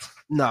of here.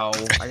 no,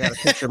 I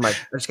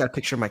just got a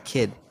picture of my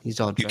kid. He's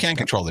all You can't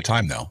control the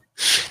time though.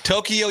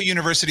 Tokyo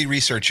University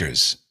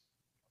researchers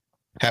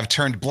have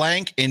turned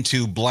blank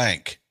into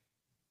blank.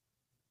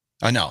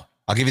 Oh no,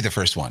 I'll give you the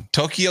first one.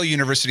 Tokyo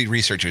University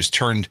researchers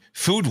turned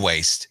food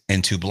waste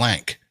into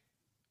blank.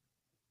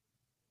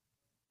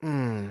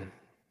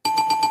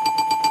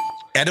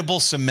 Edible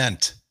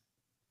cement.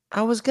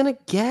 I was gonna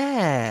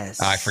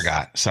guess. I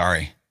forgot.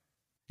 Sorry.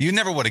 You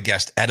never would have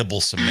guessed edible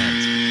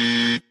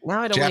cement.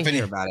 Now I don't want to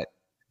hear about it.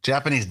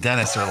 Japanese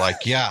dentists are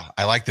like, yeah,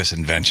 I like this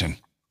invention.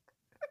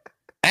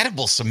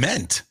 Edible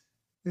cement.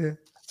 Yeah,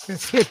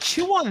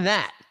 chew on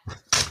that.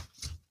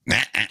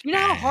 You know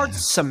how hard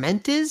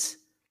cement is?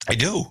 I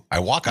do. I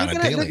walk on it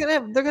daily.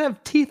 They're gonna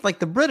have teeth like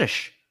the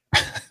British.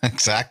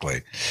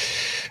 Exactly.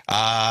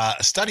 A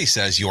study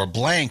says your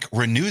blank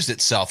renews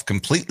itself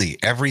completely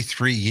every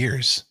 3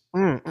 years.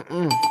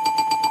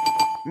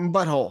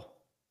 Butthole.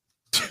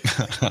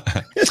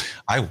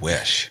 I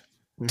wish.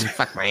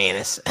 Fuck my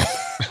anus.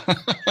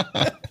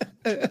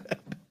 You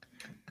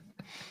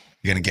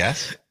gonna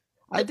guess?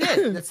 I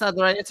did. That's not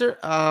the right answer.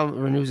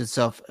 Renews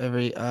itself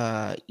every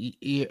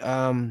year.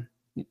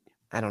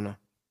 I don't know.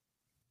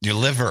 Your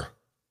liver.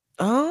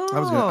 Oh,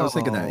 I was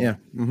thinking that. Yeah.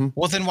 Mm-hmm.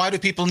 Well, then why do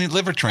people need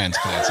liver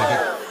transplants? Like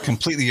it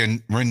completely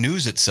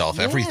renews itself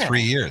every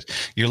 3 years.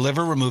 Your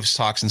liver removes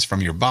toxins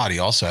from your body.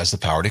 Also has the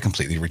power to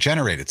completely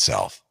regenerate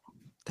itself.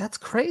 That's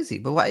crazy.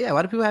 But why? Yeah,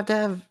 why do people have to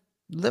have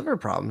liver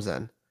problems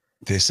then?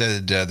 They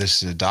said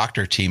this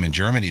doctor team in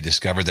Germany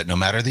discovered that no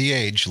matter the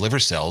age, liver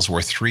cells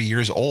were 3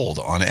 years old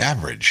on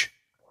average.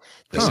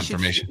 This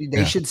information.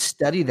 They should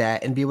study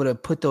that and be able to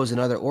put those in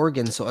other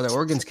organs so other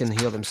organs can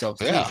heal themselves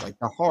too, like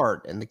the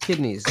heart and the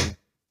kidneys. And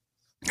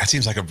that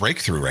seems like a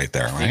breakthrough right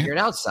there, right? Figure it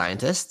out,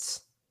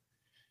 scientists.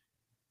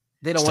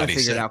 They don't want to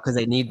figure it out because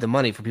they need the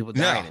money for people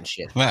dying and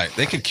shit. Right.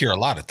 They could cure a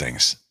lot of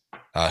things.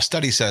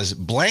 Study says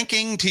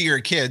blanking to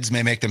your kids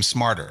may make them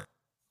smarter.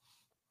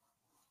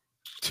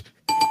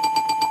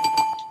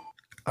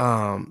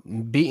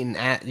 Beating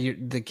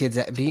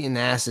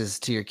asses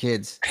to your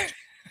kids.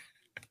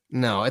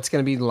 No, it's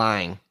going to be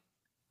lying.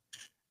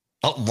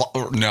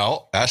 Oh,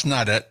 no, that's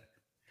not it.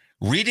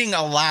 Reading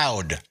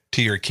aloud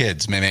to your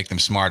kids may make them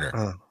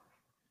smarter.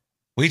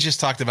 We just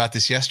talked about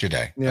this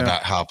yesterday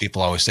about how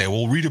people always say,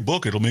 well, read a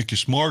book. It'll make you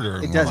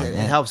smarter. It does. It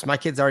helps. My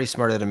kid's already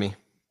smarter than me.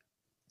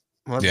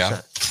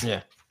 100%.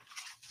 Yeah.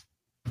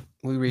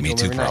 We read me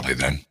too, probably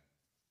then.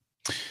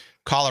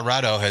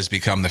 Colorado has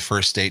become the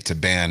first state to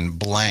ban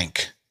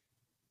blank.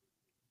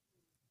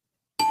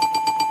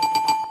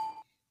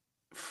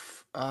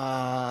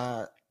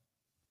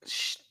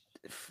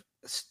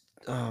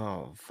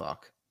 Oh,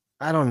 fuck.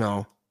 I don't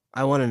know.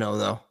 I want to know,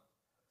 though.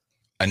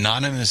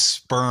 Anonymous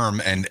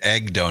sperm and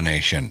egg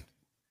donation.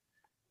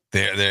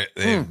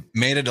 They've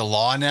made it a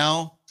law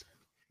now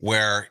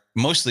where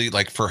mostly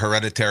like for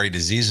hereditary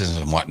diseases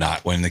and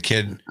whatnot, when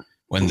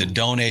the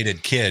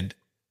donated kid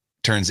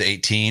turns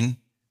 18,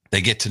 they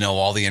get to know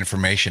all the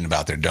information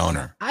about their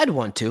donor. I'd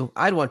want to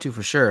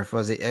for sure.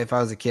 If I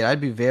was a kid,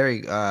 I'd be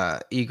very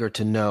eager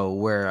to know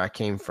where I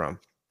came from.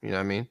 You know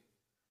what I mean?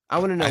 I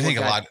want to know. I think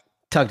a lot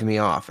tugged me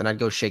off, and I'd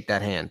go shake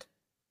that hand.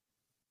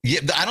 Yeah,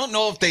 I don't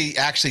know if they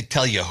actually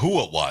tell you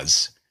who it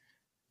was.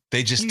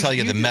 They just tell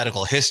you the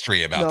medical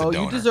history about the donor.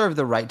 No, you deserve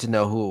the right to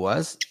know who it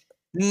was.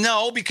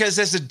 No, because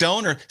as a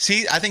donor,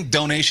 see, I think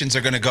donations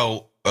are going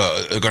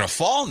to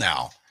fall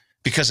now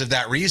because of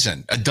that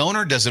reason. A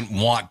donor doesn't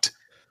want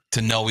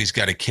to know he's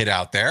got a kid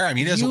out there. I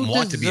mean, he doesn't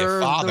want to be a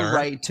father. You deserve the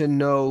right to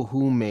know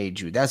who made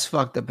you. That's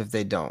fucked up if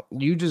they don't.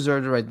 You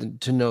deserve the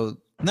right to know.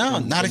 No,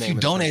 not if you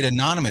donate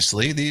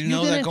anonymously. You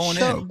know that going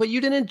in. But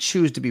you didn't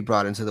choose to be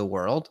brought into the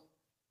world.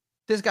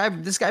 This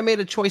guy made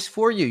a choice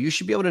for you. You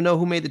should be able to know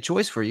who made the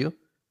choice for you.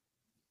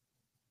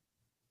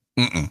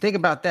 Think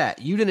about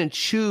that. You didn't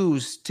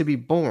choose to be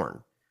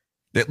born.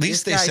 At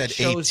least they said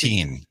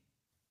 18.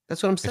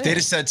 That's what I'm saying. If they'd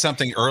have said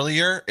something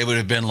earlier, it would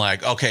have been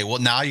like, okay, well,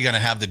 now you're going to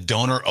have the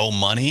donor owe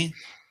money.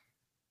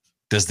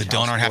 Does the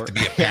donor have to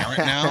be a parent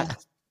now?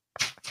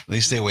 At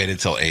least they waited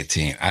till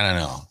 18. I don't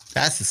know.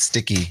 That's a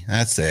sticky.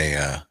 That's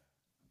a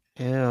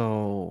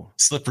ew.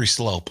 Slippery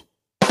slope.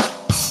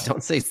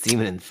 Don't say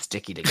semen and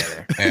sticky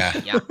together.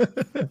 Yeah.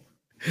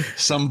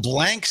 Some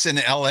blanks in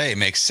LA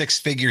make 6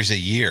 figures a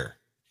year.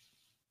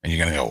 And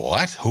you're going to go,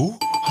 what? Who?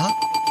 Huh?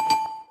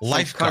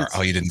 Lifeguard.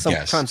 Oh, you didn't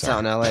guess. Some cunts out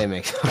in LA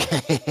make.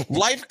 Okay.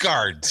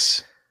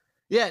 Lifeguards.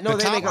 Yeah, no,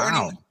 they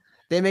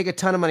make a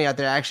ton of money out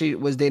there. I actually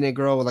was dating a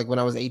girl like when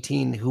I was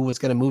 18 who was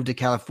going to move to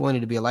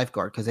California to be a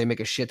lifeguard because they make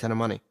a shit ton of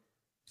money.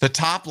 The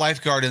top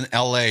lifeguard in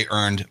LA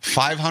earned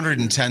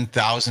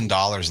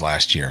 $510,000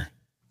 last year.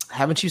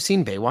 Haven't you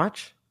seen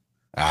Baywatch?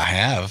 I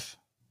have.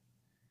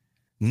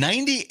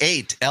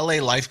 98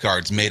 LA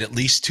lifeguards made at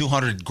least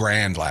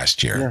 $200,000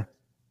 last year. Yeah.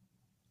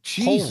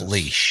 Jesus.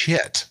 Holy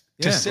shit.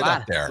 To sit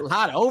up there. A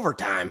lot of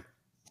overtime.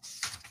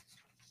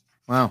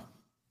 Wow.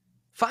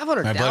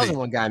 500,000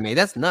 one guy made.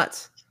 That's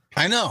nuts.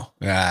 I know.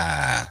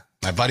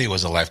 My buddy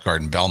was a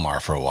lifeguard in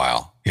Belmar for a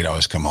while. He'd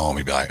always come home.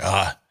 He'd be like,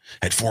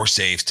 had 4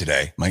 saves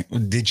today. I'm like,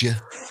 did you?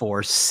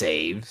 4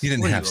 saves? He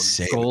didn't have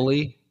saves.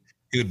 Goalie?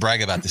 He would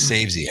brag about the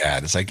saves he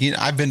had. It's like,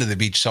 I've been to the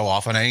beach so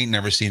often. I ain't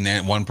never seen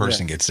that one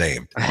person get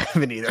saved. I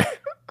haven't either.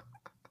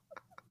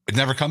 It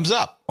never comes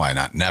up. Why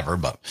not? Never,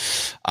 but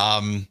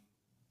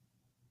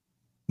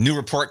new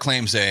report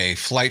claims a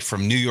flight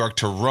from New York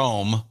to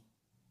Rome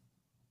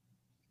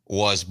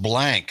was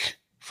blank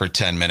for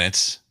 10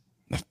 minutes.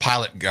 The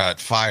pilot got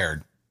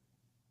fired.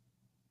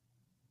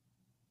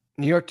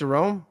 New York to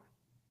Rome?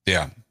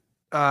 Yeah.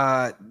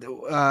 I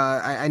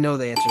know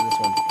the answer to this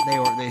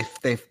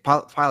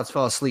one. Pilots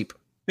fell asleep.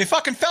 They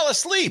fucking fell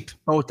asleep.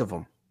 Both of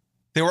them.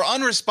 They were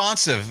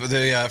unresponsive.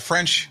 The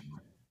French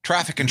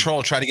traffic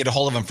control tried to get a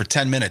hold of them for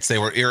 10 minutes. They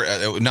were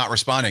not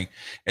responding.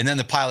 And then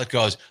the pilot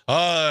goes,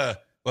 well,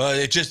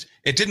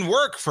 it didn't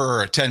work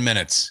for 10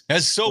 minutes.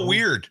 That's so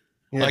weird.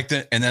 Yeah.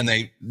 And then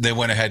they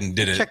went ahead and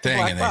did a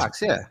thing. The black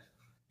box,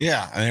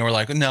 yeah. And they were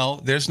like, no,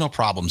 there's no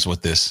problems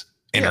with this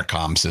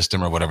intercom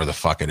system or whatever the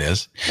fuck it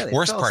is. Yeah,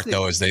 worst part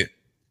though is they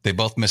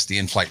both missed the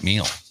in-flight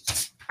meal.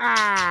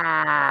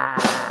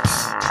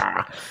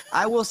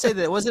 I will say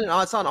that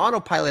it's on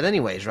autopilot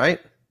anyways, right?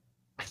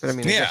 But I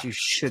mean, I guess you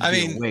should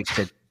be awake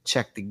to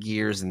check the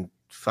gears and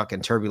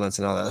fucking turbulence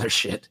and all that other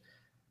shit.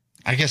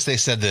 I guess they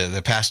said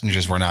the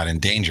passengers were not in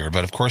danger,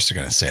 but of course they're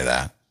going to say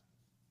that.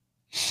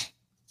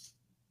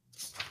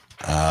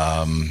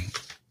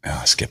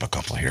 I'll skip a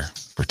couple here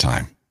for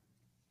time.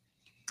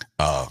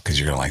 Oh, because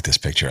you're going to like this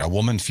picture. A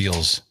woman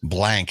feels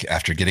blank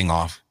after getting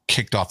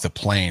kicked off the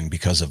plane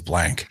because of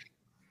blank.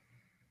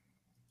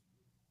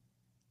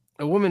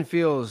 A woman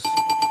feels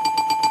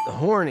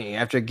horny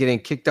after getting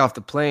kicked off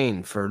the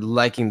plane for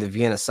liking the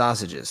Vienna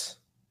sausages.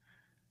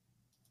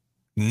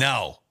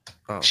 No.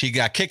 Oh. She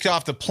got kicked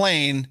off the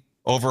plane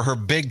over her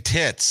big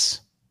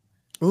tits.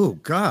 Oh,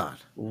 God.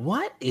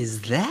 What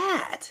is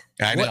that?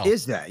 I know. What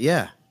is that?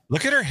 Yeah.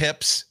 Look at her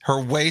hips.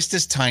 Her waist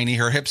is tiny.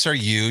 Her hips are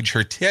huge.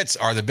 Her tits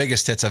are the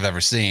biggest tits I've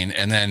ever seen.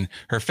 And then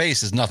her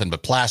face is nothing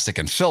but plastic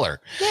and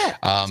filler. Yeah.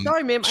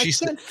 Sorry, ma'am. I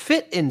can't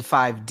fit in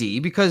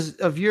 5D because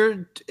of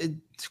your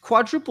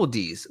quadruple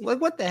Ds.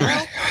 Like, what the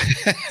hell?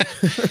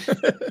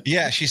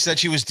 Yeah, she said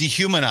she was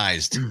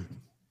dehumanized.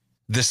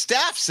 The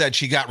staff said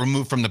she got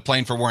removed from the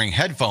plane for wearing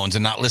headphones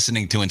and not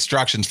listening to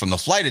instructions from the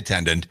flight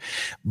attendant.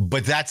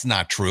 But that's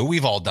not true.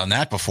 We've all done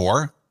that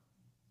before.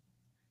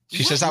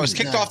 She says, I was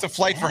kicked off the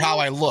flight for how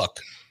I look.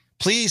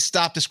 Please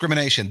stop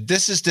discrimination.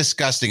 This is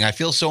disgusting. I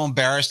feel so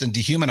embarrassed and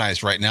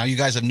dehumanized right now. You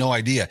guys have no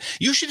idea.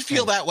 You should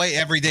feel that way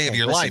every day of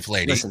your life,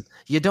 lady. Listen,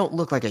 you don't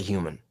look like a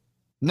human.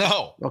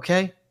 No.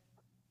 Okay?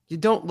 You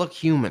don't look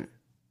human.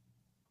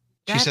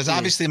 She says,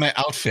 obviously my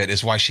outfit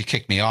is why she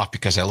kicked me off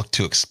because I look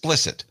too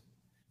explicit.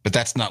 But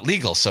that's not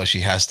legal, so she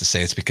has to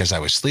say it's because I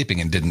was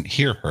sleeping and didn't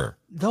hear her.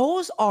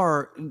 Those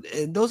are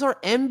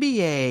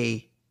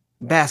NBA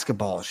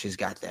basketballs she's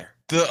got there.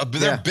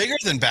 They're bigger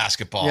than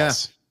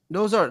basketballs.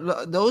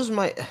 Yeah. Those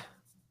might.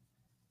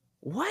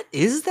 What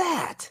is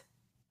that?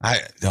 I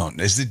don't.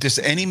 Does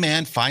any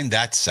man find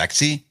that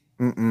sexy?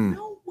 Mm-mm.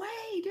 No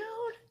way, dude.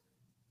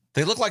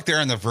 They look like they're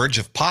on the verge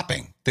of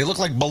popping. They look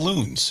like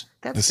balloons.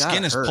 That's The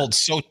skin is gotta hurt. pulled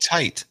so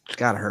tight. It's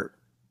gotta hurt.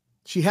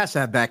 She has to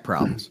have back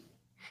problems.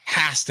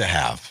 Has to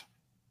have.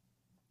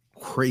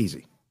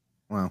 Crazy.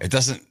 Wow. It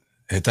doesn't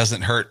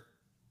hurt.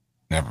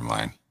 Never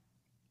mind.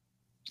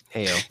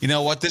 Hey, yo. You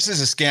know what? This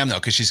is a scam though,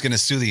 because she's going to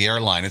sue the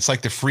airline. It's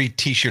like the free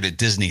T-shirt at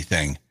Disney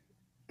thing.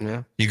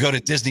 Yeah. You go to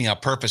Disney on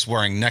purpose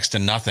wearing next to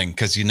nothing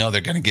because you know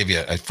they're going to give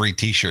you a free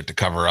T-shirt to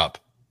cover up.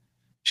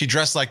 She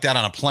dressed like that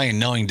on a plane,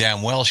 knowing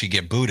damn well she'd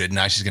get booted.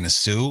 Now she's going to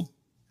sue.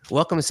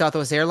 Welcome to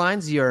Southwest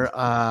Airlines. Your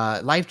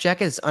life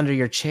jacket is under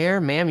your chair,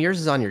 ma'am. Yours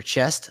is on your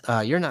chest.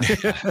 You're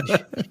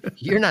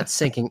not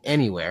sinking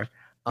anywhere.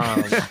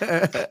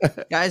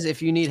 Guys,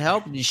 if you need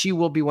help, she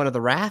will be one of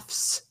the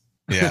rafts.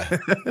 Yeah.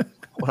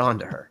 Hold on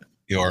to her.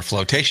 Your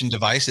flotation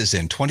device is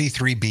in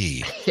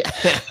 23B.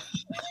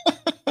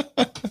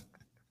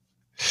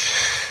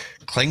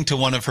 Cling to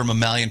one of her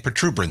mammalian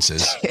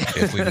protuberances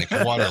if we make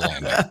a water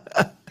landing.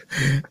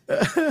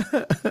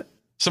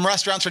 Some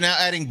restaurants are now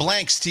adding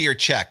blanks to your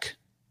check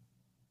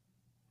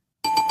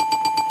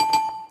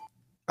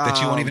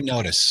that you won't even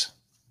notice.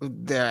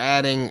 They're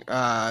adding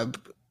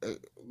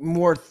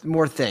more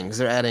things.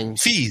 They're adding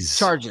Fees.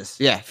 charges.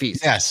 Yeah, fees.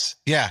 Yes.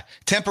 Yeah.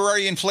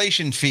 Temporary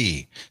inflation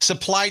fee,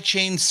 supply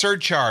chain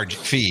surcharge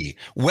fee,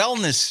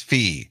 wellness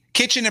fee,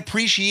 kitchen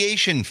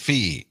appreciation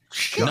fee.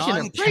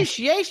 Kitchen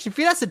appreciation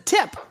fee. That's a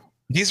tip.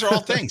 These are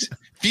all things.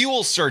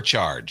 Fuel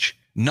surcharge,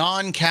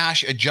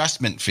 non-cash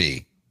adjustment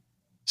fee.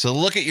 So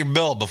look at your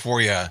bill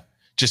before you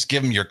just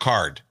give them your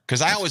card.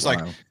 Because I always I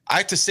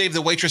have to save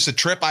the waitress a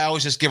trip. I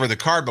always just give her the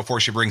card before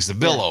she brings the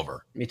bill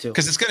over. Me too.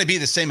 Because it's going to be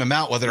the same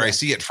amount whether I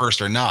see it first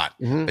or not.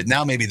 But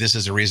now maybe this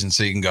is a reason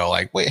so you can go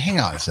like, wait, hang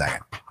on a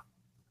second.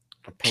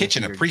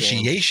 Kitchen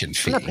appreciation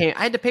fee. I'm not paying.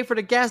 I had to pay for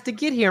the gas to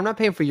get here. I'm not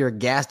paying for your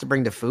gas to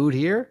bring the food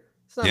here.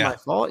 It's not my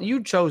fault.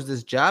 You chose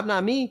this job,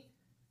 not me.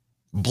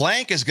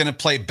 Blank is going to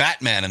play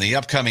Batman in the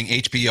upcoming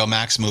HBO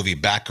Max movie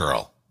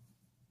Batgirl.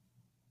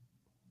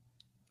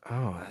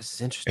 Oh, that's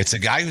interesting. It's a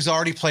guy who's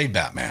already played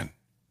Batman.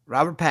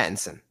 Robert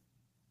Pattinson.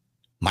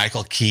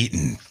 Michael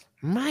Keaton.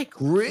 Mike,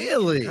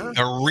 Really?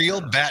 The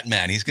real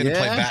Batman. He's going to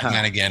play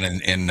Batman again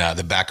in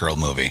the Batgirl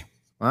movie.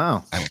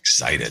 Wow. I'm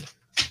excited.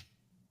 It's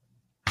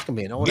going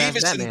to be an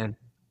old-ass Batman.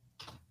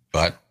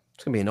 But?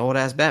 It's going to be an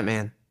old-ass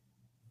Batman.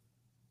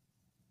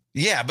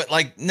 Yeah, but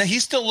like, no, he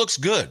still looks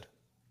good.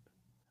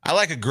 I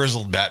like a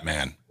grizzled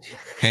Batman.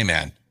 Hey,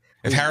 man.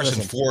 If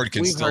Harrison Ford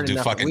can still do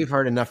fucking... We've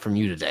heard enough from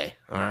you today,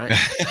 all right?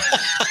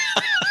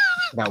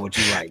 About what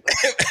you like.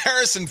 If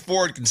Harrison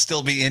Ford can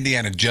still be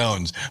Indiana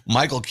Jones,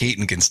 Michael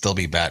Keaton can still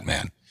be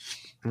Batman.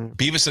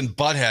 Beavis and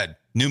Butthead,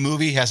 new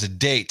movie has a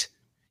date.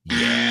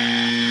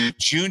 Yeah.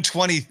 June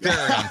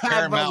 23rd on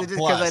Paramount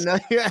Plus. I know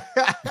you.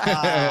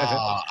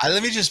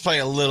 Let me just play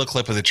a little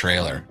clip of the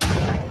trailer.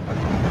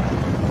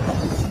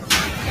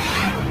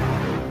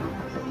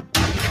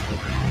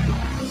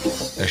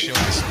 They're showing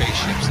the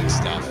spaceships and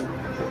stuff.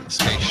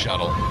 Space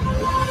shuttle.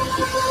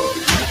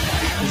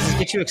 Does this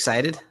get you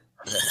excited?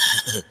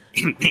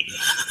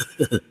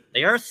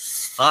 The Earth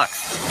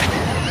sucks.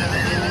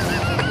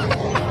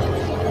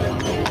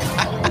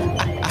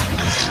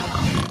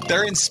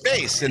 They're in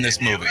space in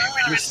this movie.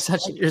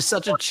 You're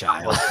such a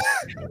child.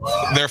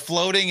 They're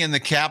floating in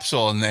the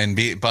capsule, and then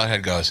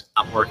Butthead goes,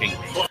 Not working.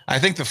 I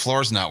think the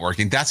floor's not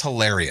working. That's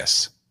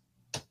hilarious.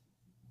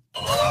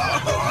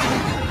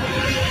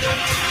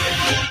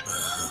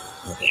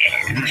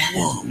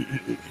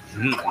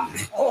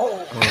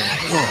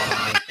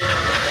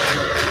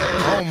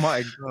 Oh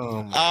my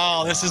God.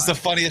 Oh, this is the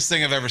funniest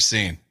thing I've ever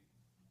seen.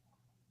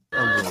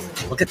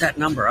 Look at that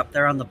number up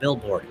there on the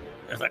billboard.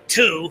 There's a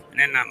 2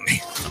 and then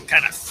some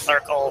kind of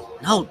circle.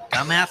 No,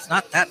 dumbass,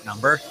 not that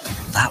number.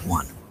 That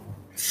one.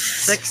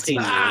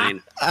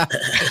 69.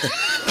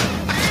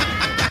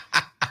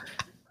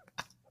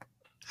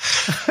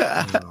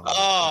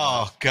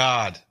 Oh,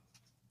 God.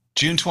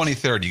 June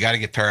 23rd. You got to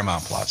get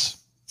Paramount Plus.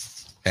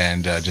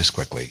 And just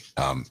quickly,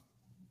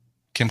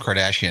 Kim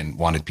Kardashian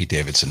wanted Pete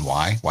Davidson.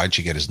 Why? Why did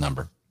she get his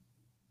number?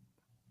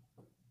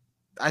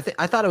 I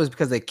thought it was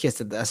because they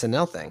kissed at the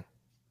SNL thing.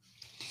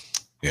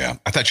 Yeah,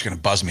 I thought you were going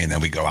to buzz me and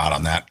then we go out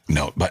on that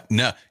note. But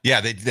no,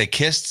 yeah, they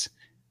kissed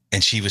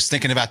and she was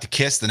thinking about the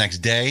kiss the next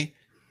day.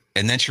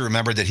 And then she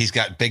remembered that he's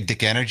got big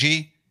dick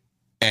energy.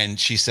 And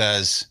she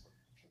says,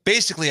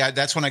 basically,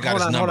 that's when I got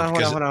his number.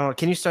 Hold on.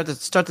 Can you start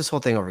this whole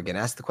thing over again?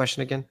 Ask the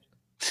question again.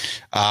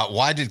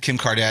 Why did Kim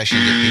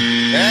Kardashian get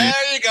Pete?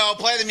 There you go.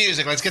 Play the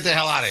music. Let's get the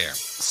hell out of here. As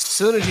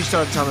soon as you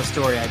started telling the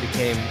story, I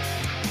became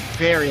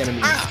very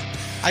unamused.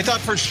 I thought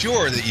for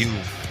sure that you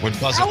would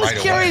buzz it right away. I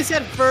was curious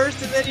at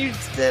first, and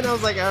then I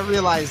was like, I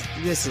realized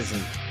this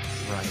isn't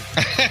right.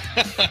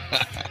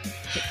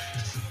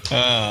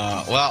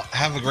 Well,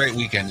 have a great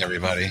weekend,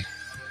 everybody.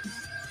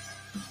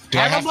 Do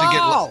I have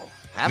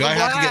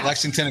to get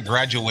Lexington a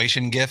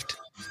graduation gift?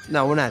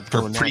 No, we're not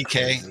for doing that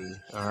pre-K? crazy.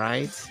 All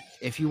right.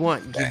 If you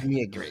want, give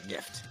me a great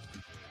gift.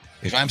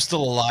 If I'm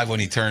still alive when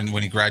he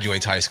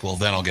graduates high school,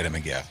 then I'll get him a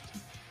gift.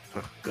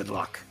 Oh, good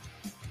luck.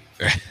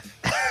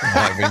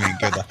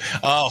 Good luck.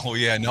 Oh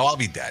yeah, no, I'll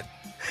be dead.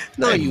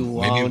 No, you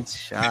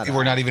won't. Maybe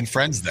we're not even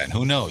friends then.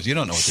 Who knows? You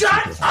don't know what the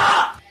Shut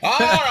up! All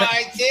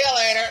right, see you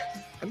later.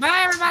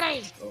 Goodbye,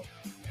 everybody.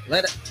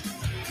 Later.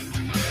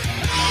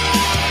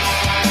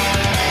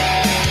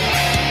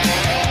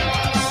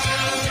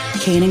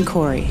 Kane and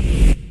Corey.